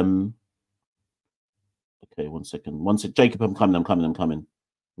 Okay, one second. Jacob, I'm coming.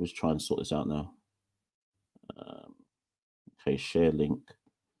 We'll just try and sort this out now. Okay, share link.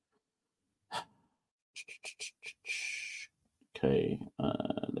 Okay,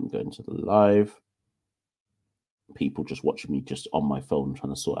 let me go into the live. People just watching me just on my phone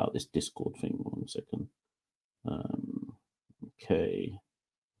trying to sort out this Discord thing. 1 second. Okay.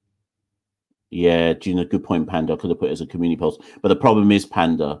 Yeah, Gina, good point, Panda. I could have put it as a community post. But the problem is,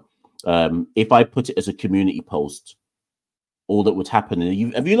 Panda, if I put it as a community post, all that would happen,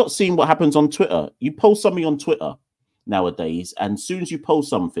 have you not seen what happens on Twitter? You post something on Twitter nowadays, and as soon as you post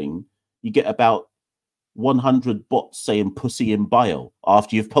something, you get about 100 bots saying pussy in bio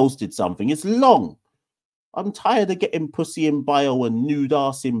after you've posted something. It's long. I'm tired of getting pussy in bio and nude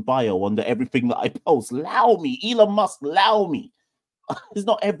ass in bio under everything that I post. Allow me, Elon Musk, allow me. It's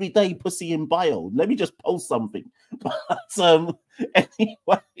not every day pussy in bio. Let me just post something. But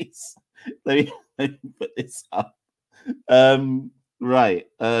anyways, let me put this up. Right.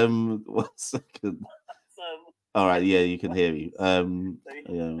 1 second. All right, yeah, you can hear me. Yeah, 1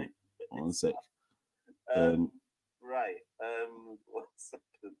 sec. Right. 1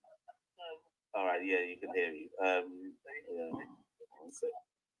 second. All right, yeah, you can hear me. Yeah, 1 sec.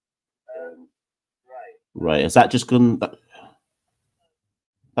 Right. Has that just gone?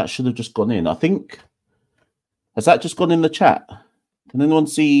 That should have just gone in. I think. Has that just gone in the chat? Can anyone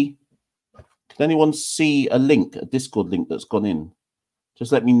see? Can anyone see a link, a Discord link that's gone in?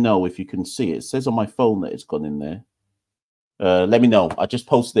 Just let me know if you can see it. It says on my phone that it's gone in there. Let me know. I just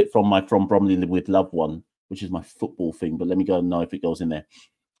posted it from my From Bromley with Love one, which is my football thing. But let me go and know if it goes in there.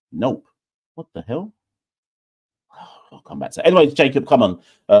 Nope. What the hell? I'll come back to that. Anyways, Jacob, come on.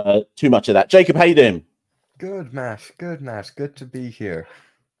 Too much of that. Jacob, how you doing? Good, Mash. Good, Mash. Good to be here.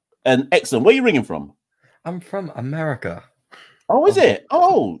 And excellent. Where are you ringing from? I'm from America. Oh, is it?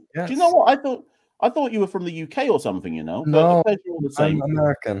 Oh, yes. Do you know what? I thought you were from the UK or something, you know. No, but all the same. I'm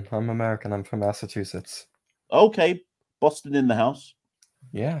American. I'm from Massachusetts. Okay. Boston in the house.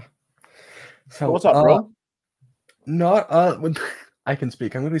 Yeah. So what's up, bro? I can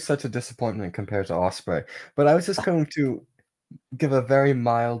speak. I'm going to be such a disappointment compared to Osprey, but I was just going to give a very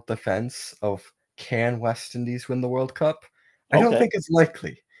mild defense of can West Indies win the World Cup? I don't think it's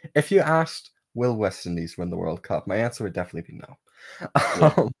likely. If you asked, will West Indies win the World Cup? My answer would definitely be no.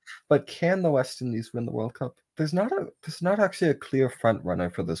 Yeah. But can the West Indies win the World Cup? There's not actually a clear front runner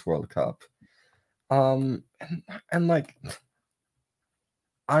for this World Cup. And like,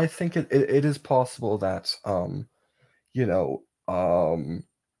 I think it is possible that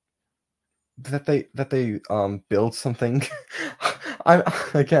that they build something.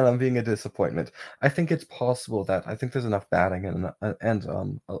 I'm being a disappointment. I think it's possible that I think there's enough batting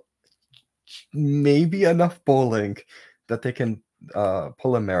and maybe enough bowling that they can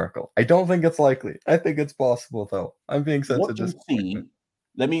pull a miracle. I don't think it's likely. I think it's possible though. I'm being such a disappointment.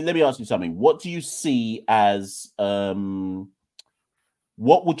 Let me ask you something. What do you see as what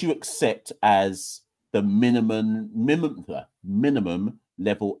would you accept as the minimum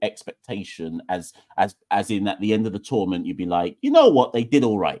level expectation as in at the end of the tournament you'd be like, you know what, they did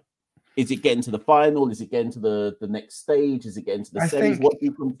all right? Is it getting to the final? Is it getting to the next stage? Is it getting to the semis? What do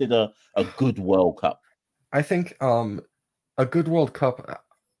you consider a good World Cup? I think a good World Cup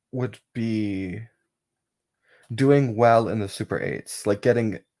would be doing well in the Super 8s, like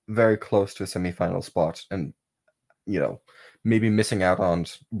getting very close to a semi-final spot and, maybe missing out on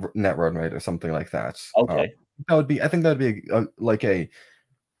net run rate or something like that. Okay. I think that would be like a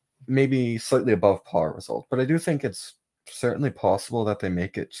maybe slightly above par result. But I do think it's certainly possible that they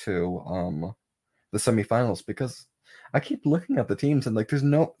make it to the semifinals, because I keep looking at the teams and like there's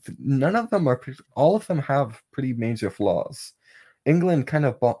none of them all of them have pretty major flaws. England kind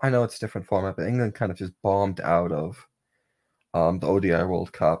of I know it's a different format, but England kind of just bombed out of the ODI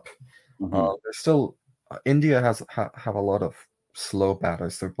World Cup. There's still India have a lot of slow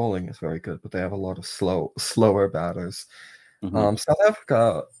batters. Their bowling is very good, but they have a lot of slower batters. South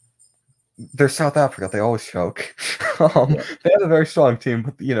Africa, they're South Africa. They always choke. They have a very strong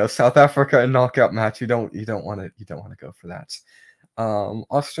team, but South Africa in knockout match, you don't want to go for that.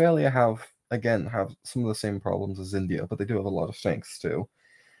 Australia have some of the same problems as India, but they do have a lot of strengths too.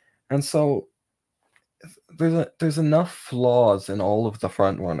 And so there's enough flaws in all of the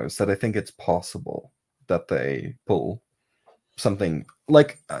front runners that I think it's possible that they pull something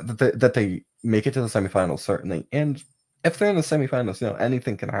like that they make it to the semifinals, certainly. And if they're in the semifinals,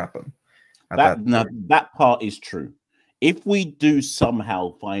 anything can happen. That part is true. If we do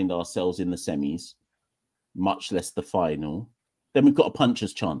somehow find ourselves in the semis, much less the final, then we've got a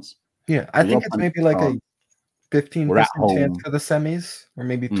puncher's chance. Yeah, I think it's maybe like a 15% chance for the semis, or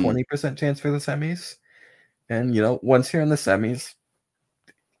maybe 20% chance for the semis. And once you're in the semis,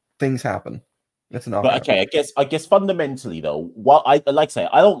 things happen. It's an But okay, I guess fundamentally though, what I like to say,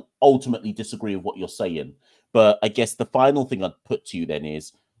 I don't ultimately disagree with what you're saying, but I guess the final thing I'd put to you then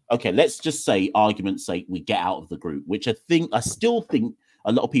is, okay, let's just say, argument's sake, we get out of the group, which I still think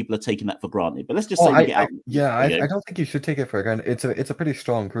a lot of people are taking that for granted. But let's just say we get out. I don't think you should take it for granted. It's a pretty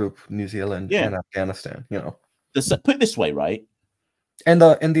strong group, New Zealand and Afghanistan. Put it this way, right? And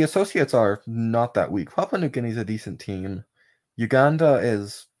the associates are not that weak. Papua New Guinea's a decent team. Uganda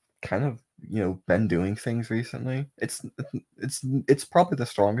is kind of been doing things recently. It's probably the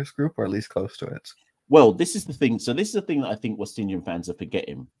strongest group, or at least close to it. Well, this is the thing. So this is the thing that I think West Indian fans are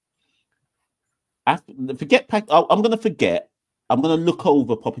forgetting. I'm going to forget. I'm going to look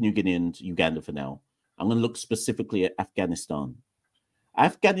over Papua New Guinea and Uganda for now. I'm going to look specifically at Afghanistan.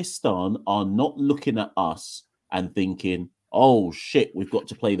 Afghanistan are not looking at us and thinking, oh, shit, we've got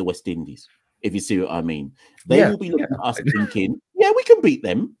to play the West Indies, if you see what I mean. They will be looking at us thinking, yeah, we can beat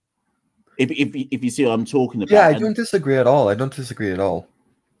them, if you see what I'm talking about. Yeah, I don't disagree at all.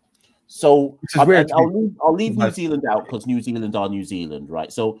 So I'll leave New Zealand out because New Zealand are New Zealand,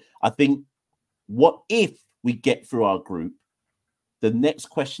 right? So I think, what if we get through our group? The next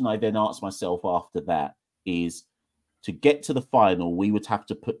question I then ask myself after that is, to get to the final, we would have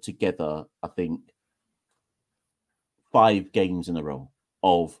to put together, I think, 5 games in a row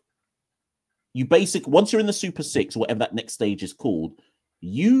of once you're in the Super 6, or whatever that next stage is called,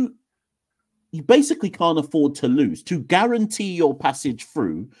 you basically can't afford to lose. To guarantee your passage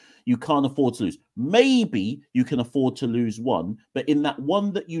through, you can't afford to lose. Maybe you can afford to lose one, but in that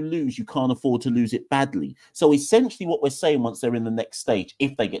one that you lose, you can't afford to lose it badly. So essentially what we're saying, once they're in the next stage,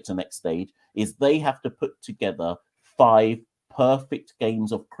 if they get to the next stage, is they have to put together 5 perfect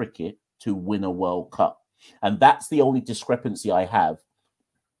games of cricket to win a World Cup. And that's the only discrepancy I have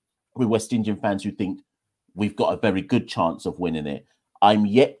with West Indian fans who think we've got a very good chance of winning it. I'm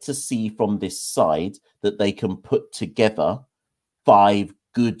yet to see from this side that they can put together 5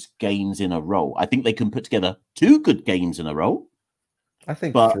 good games in a row. I think they can put together 2 good games in a row. I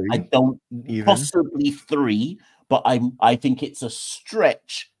think, but 3, I don't even. Possibly 3. But I think it's a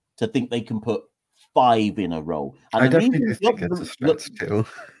stretch to think they can put 5 in a row. And I definitely do think it's a stretch too.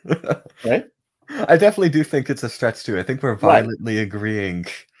 Right? I definitely do think it's a stretch too. I think we're violently agreeing.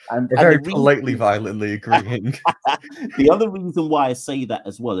 We're very politely violently agreeing. The other reason why I say that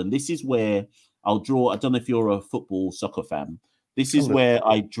as well, and this is where I'll draw, I don't know if you're a soccer fan, this is where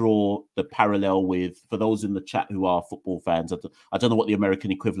I draw the parallel with, for those in the chat who are football fans, I don't know what the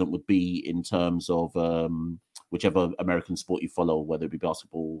American equivalent would be in terms of whichever American sport you follow, whether it be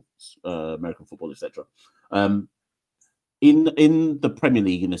basketball, American football, etc. In the Premier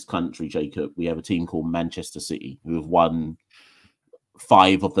League in this country, Jacob, we have a team called Manchester City who have won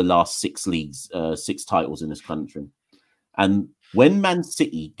 5 of the last 6 leagues, 6 titles in this country. And when Man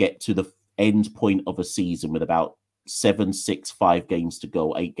City get to the end point of a season with about 7, 6, 5 games to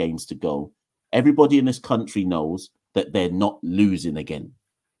go, 8 games to go, everybody in this country knows that they're not losing again.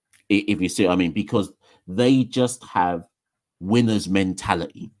 If you see what I mean, because they just have winners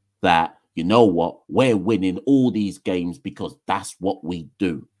mentality that, you know what, we're winning all these games because that's what we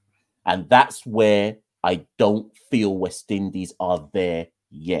do. And that's where I don't feel West Indies are there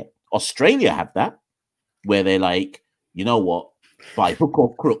yet. Australia have that, where they're like, you know what, by hook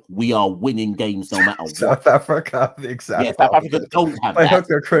or crook, we are winning games no matter what. South Africa, the exact yeah, South Africa don't have by that. hook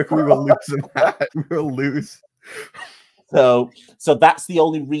or crook, we will lose in that. We'll lose. So that's the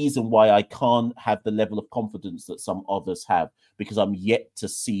only reason why I can't have the level of confidence that some others have, because I'm yet to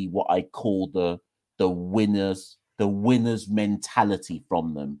see what I call the winners mentality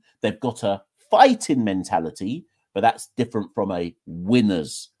from them. They've got a fighting mentality, but that's different from a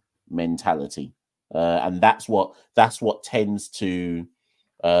winner's mentality, and that's what tends to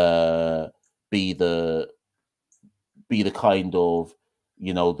be the kind of,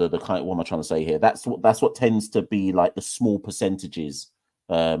 you know, the kind, what am I trying to say here? That's what tends to be like the small percentages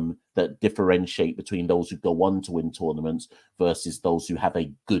that differentiate between those who go on to win tournaments versus those who have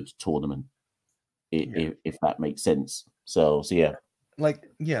a good tournament, if that makes sense. So yeah. Like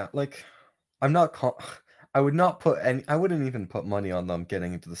I would not put any. I wouldn't even put money on them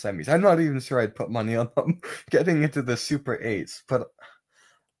getting into the semis. I'm not even sure I'd put money on them getting into the Super 8s. But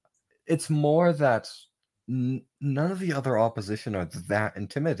it's more that none of the other opposition are that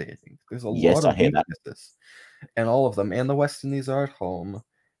intimidating. There's a lot of weaknesses, and all of them. And the West Indies are at home,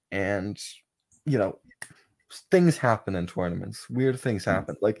 and things happen in tournaments. Weird things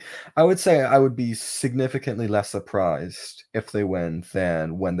happen. Like, I would say I would be significantly less surprised if they win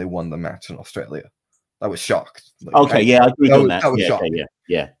than when they won the match in Australia. I was shocked. Like, okay, I agree on that. That was yeah, shocking. okay,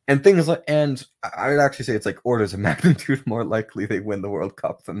 yeah. And things like, and I would actually say it's like orders of magnitude more likely they win the World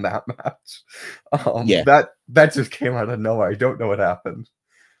Cup than that match. That just came out of nowhere. I don't know what happened.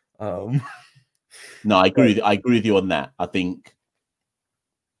 No, I agree. I agree with you on that. I think,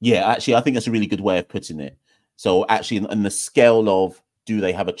 actually, I think that's a really good way of putting it. So, actually, in the scale of do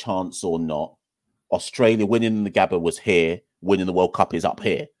they have a chance or not, Australia winning the Gabba was here. Winning the World Cup is up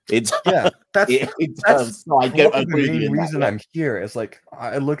here. It's that's no, I agree the main reason I'm here is like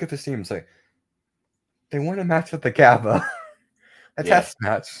I look at this team and say they won a match at the Gabba, a test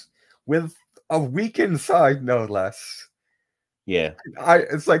match with a weakened side, no less. Yeah,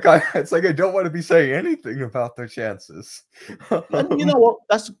 it's like I don't want to be saying anything about their chances. And you know what?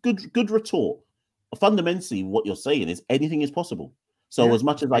 That's a good retort. Fundamentally, what you're saying is anything is possible. So as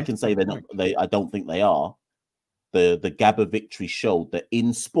much as I can say they're not, I don't think they are. The Gabba victory showed that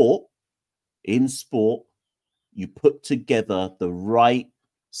in sport, you put together the right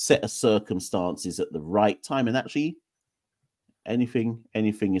set of circumstances at the right time, and actually, anything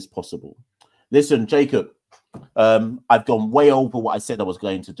is possible. Listen, Jacob, I've gone way over what I said I was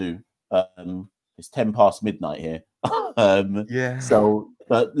going to do. It's 10 past midnight here. So,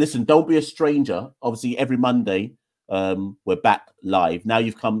 but listen, don't be a stranger. Obviously, every Monday, we're back live. Now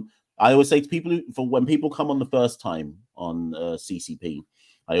you've come. I always say to people, when people come on the first time on CCP,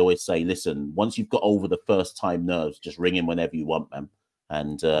 I always say, listen, once you've got over the first time nerves, just ring in whenever you want, man.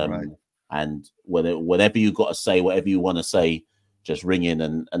 And and whatever you got to say, whatever you want to say, just ring in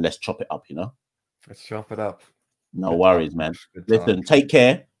and let's chop it up. Let's chop it up. No worries, man. Listen, take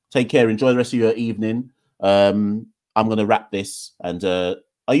care. Enjoy the rest of your evening. I'm going to wrap this. And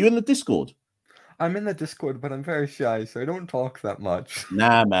are you in the Discord? I'm in the Discord, but I'm very shy, so I don't talk that much.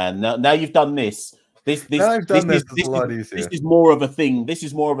 Nah, man. Now you've done this. This is more of a thing. This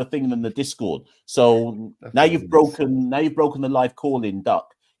is more of a thing than the Discord. So now you've broken the live call-in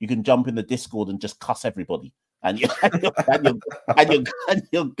duck. You can jump in the Discord and just cuss everybody, and you're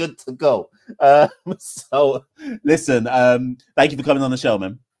good to go. So listen, thank you for coming on the show,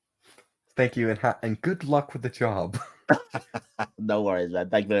 man. Thank you, and good luck with the job. No worries,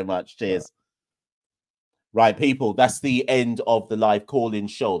 man. Thank you very much. Cheers. Right, people, that's the end of the live call-in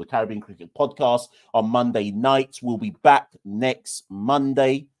show, the Caribbean Cricket Podcast on Monday nights. We'll be back next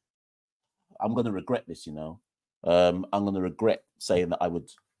Monday. I'm going to regret this, I'm going to regret saying that I would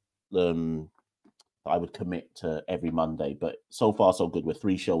commit to every Monday, but so far so good. We're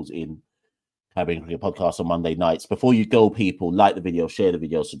 3 shows in Caribbean Cricket Podcast on Monday nights. Before you go, people, like the video, share the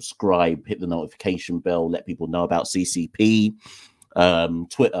video, subscribe, hit the notification bell, let people know about CCP.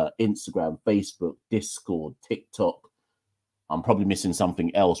 Twitter, Instagram, Facebook, Discord, TikTok. I'm probably missing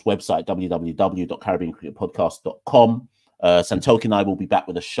something else. Website www.caribbeancricketpodcast.com. Santoki and I will be back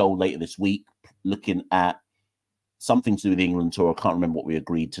with a show later this week, looking at something to do with the England tour. I can't remember what we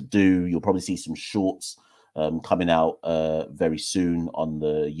agreed to do. You'll probably see some shorts coming out very soon on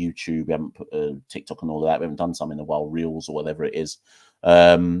the YouTube. We haven't put TikTok and all of that. We haven't done some in a while, Reels or whatever it is.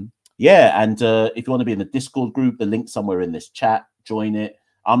 And if you want to be in the Discord group, the link's somewhere in this chat. Join it.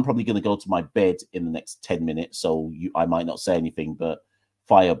 I'm probably going to go to my bed in the next 10 minutes, so I might not say anything, but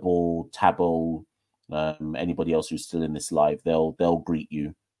Fireball, Tabo, anybody else who's still in this live, they'll greet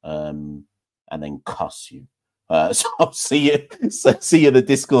you and then cuss you. So I'll see you in the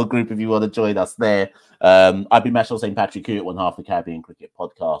Discord group if you want to join us there. I've been Machel St. Patrick here at one half the Caribbean Cricket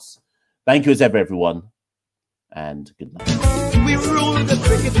Podcast. Thank you as ever, everyone, and good night. We rule the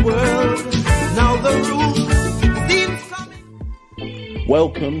cricket world. Now the rule seems coming.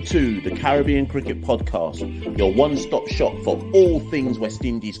 Welcome to the Caribbean Cricket Podcast, your one-stop shop for all things West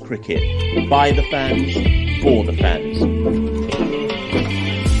Indies cricket. By the fans, for the fans.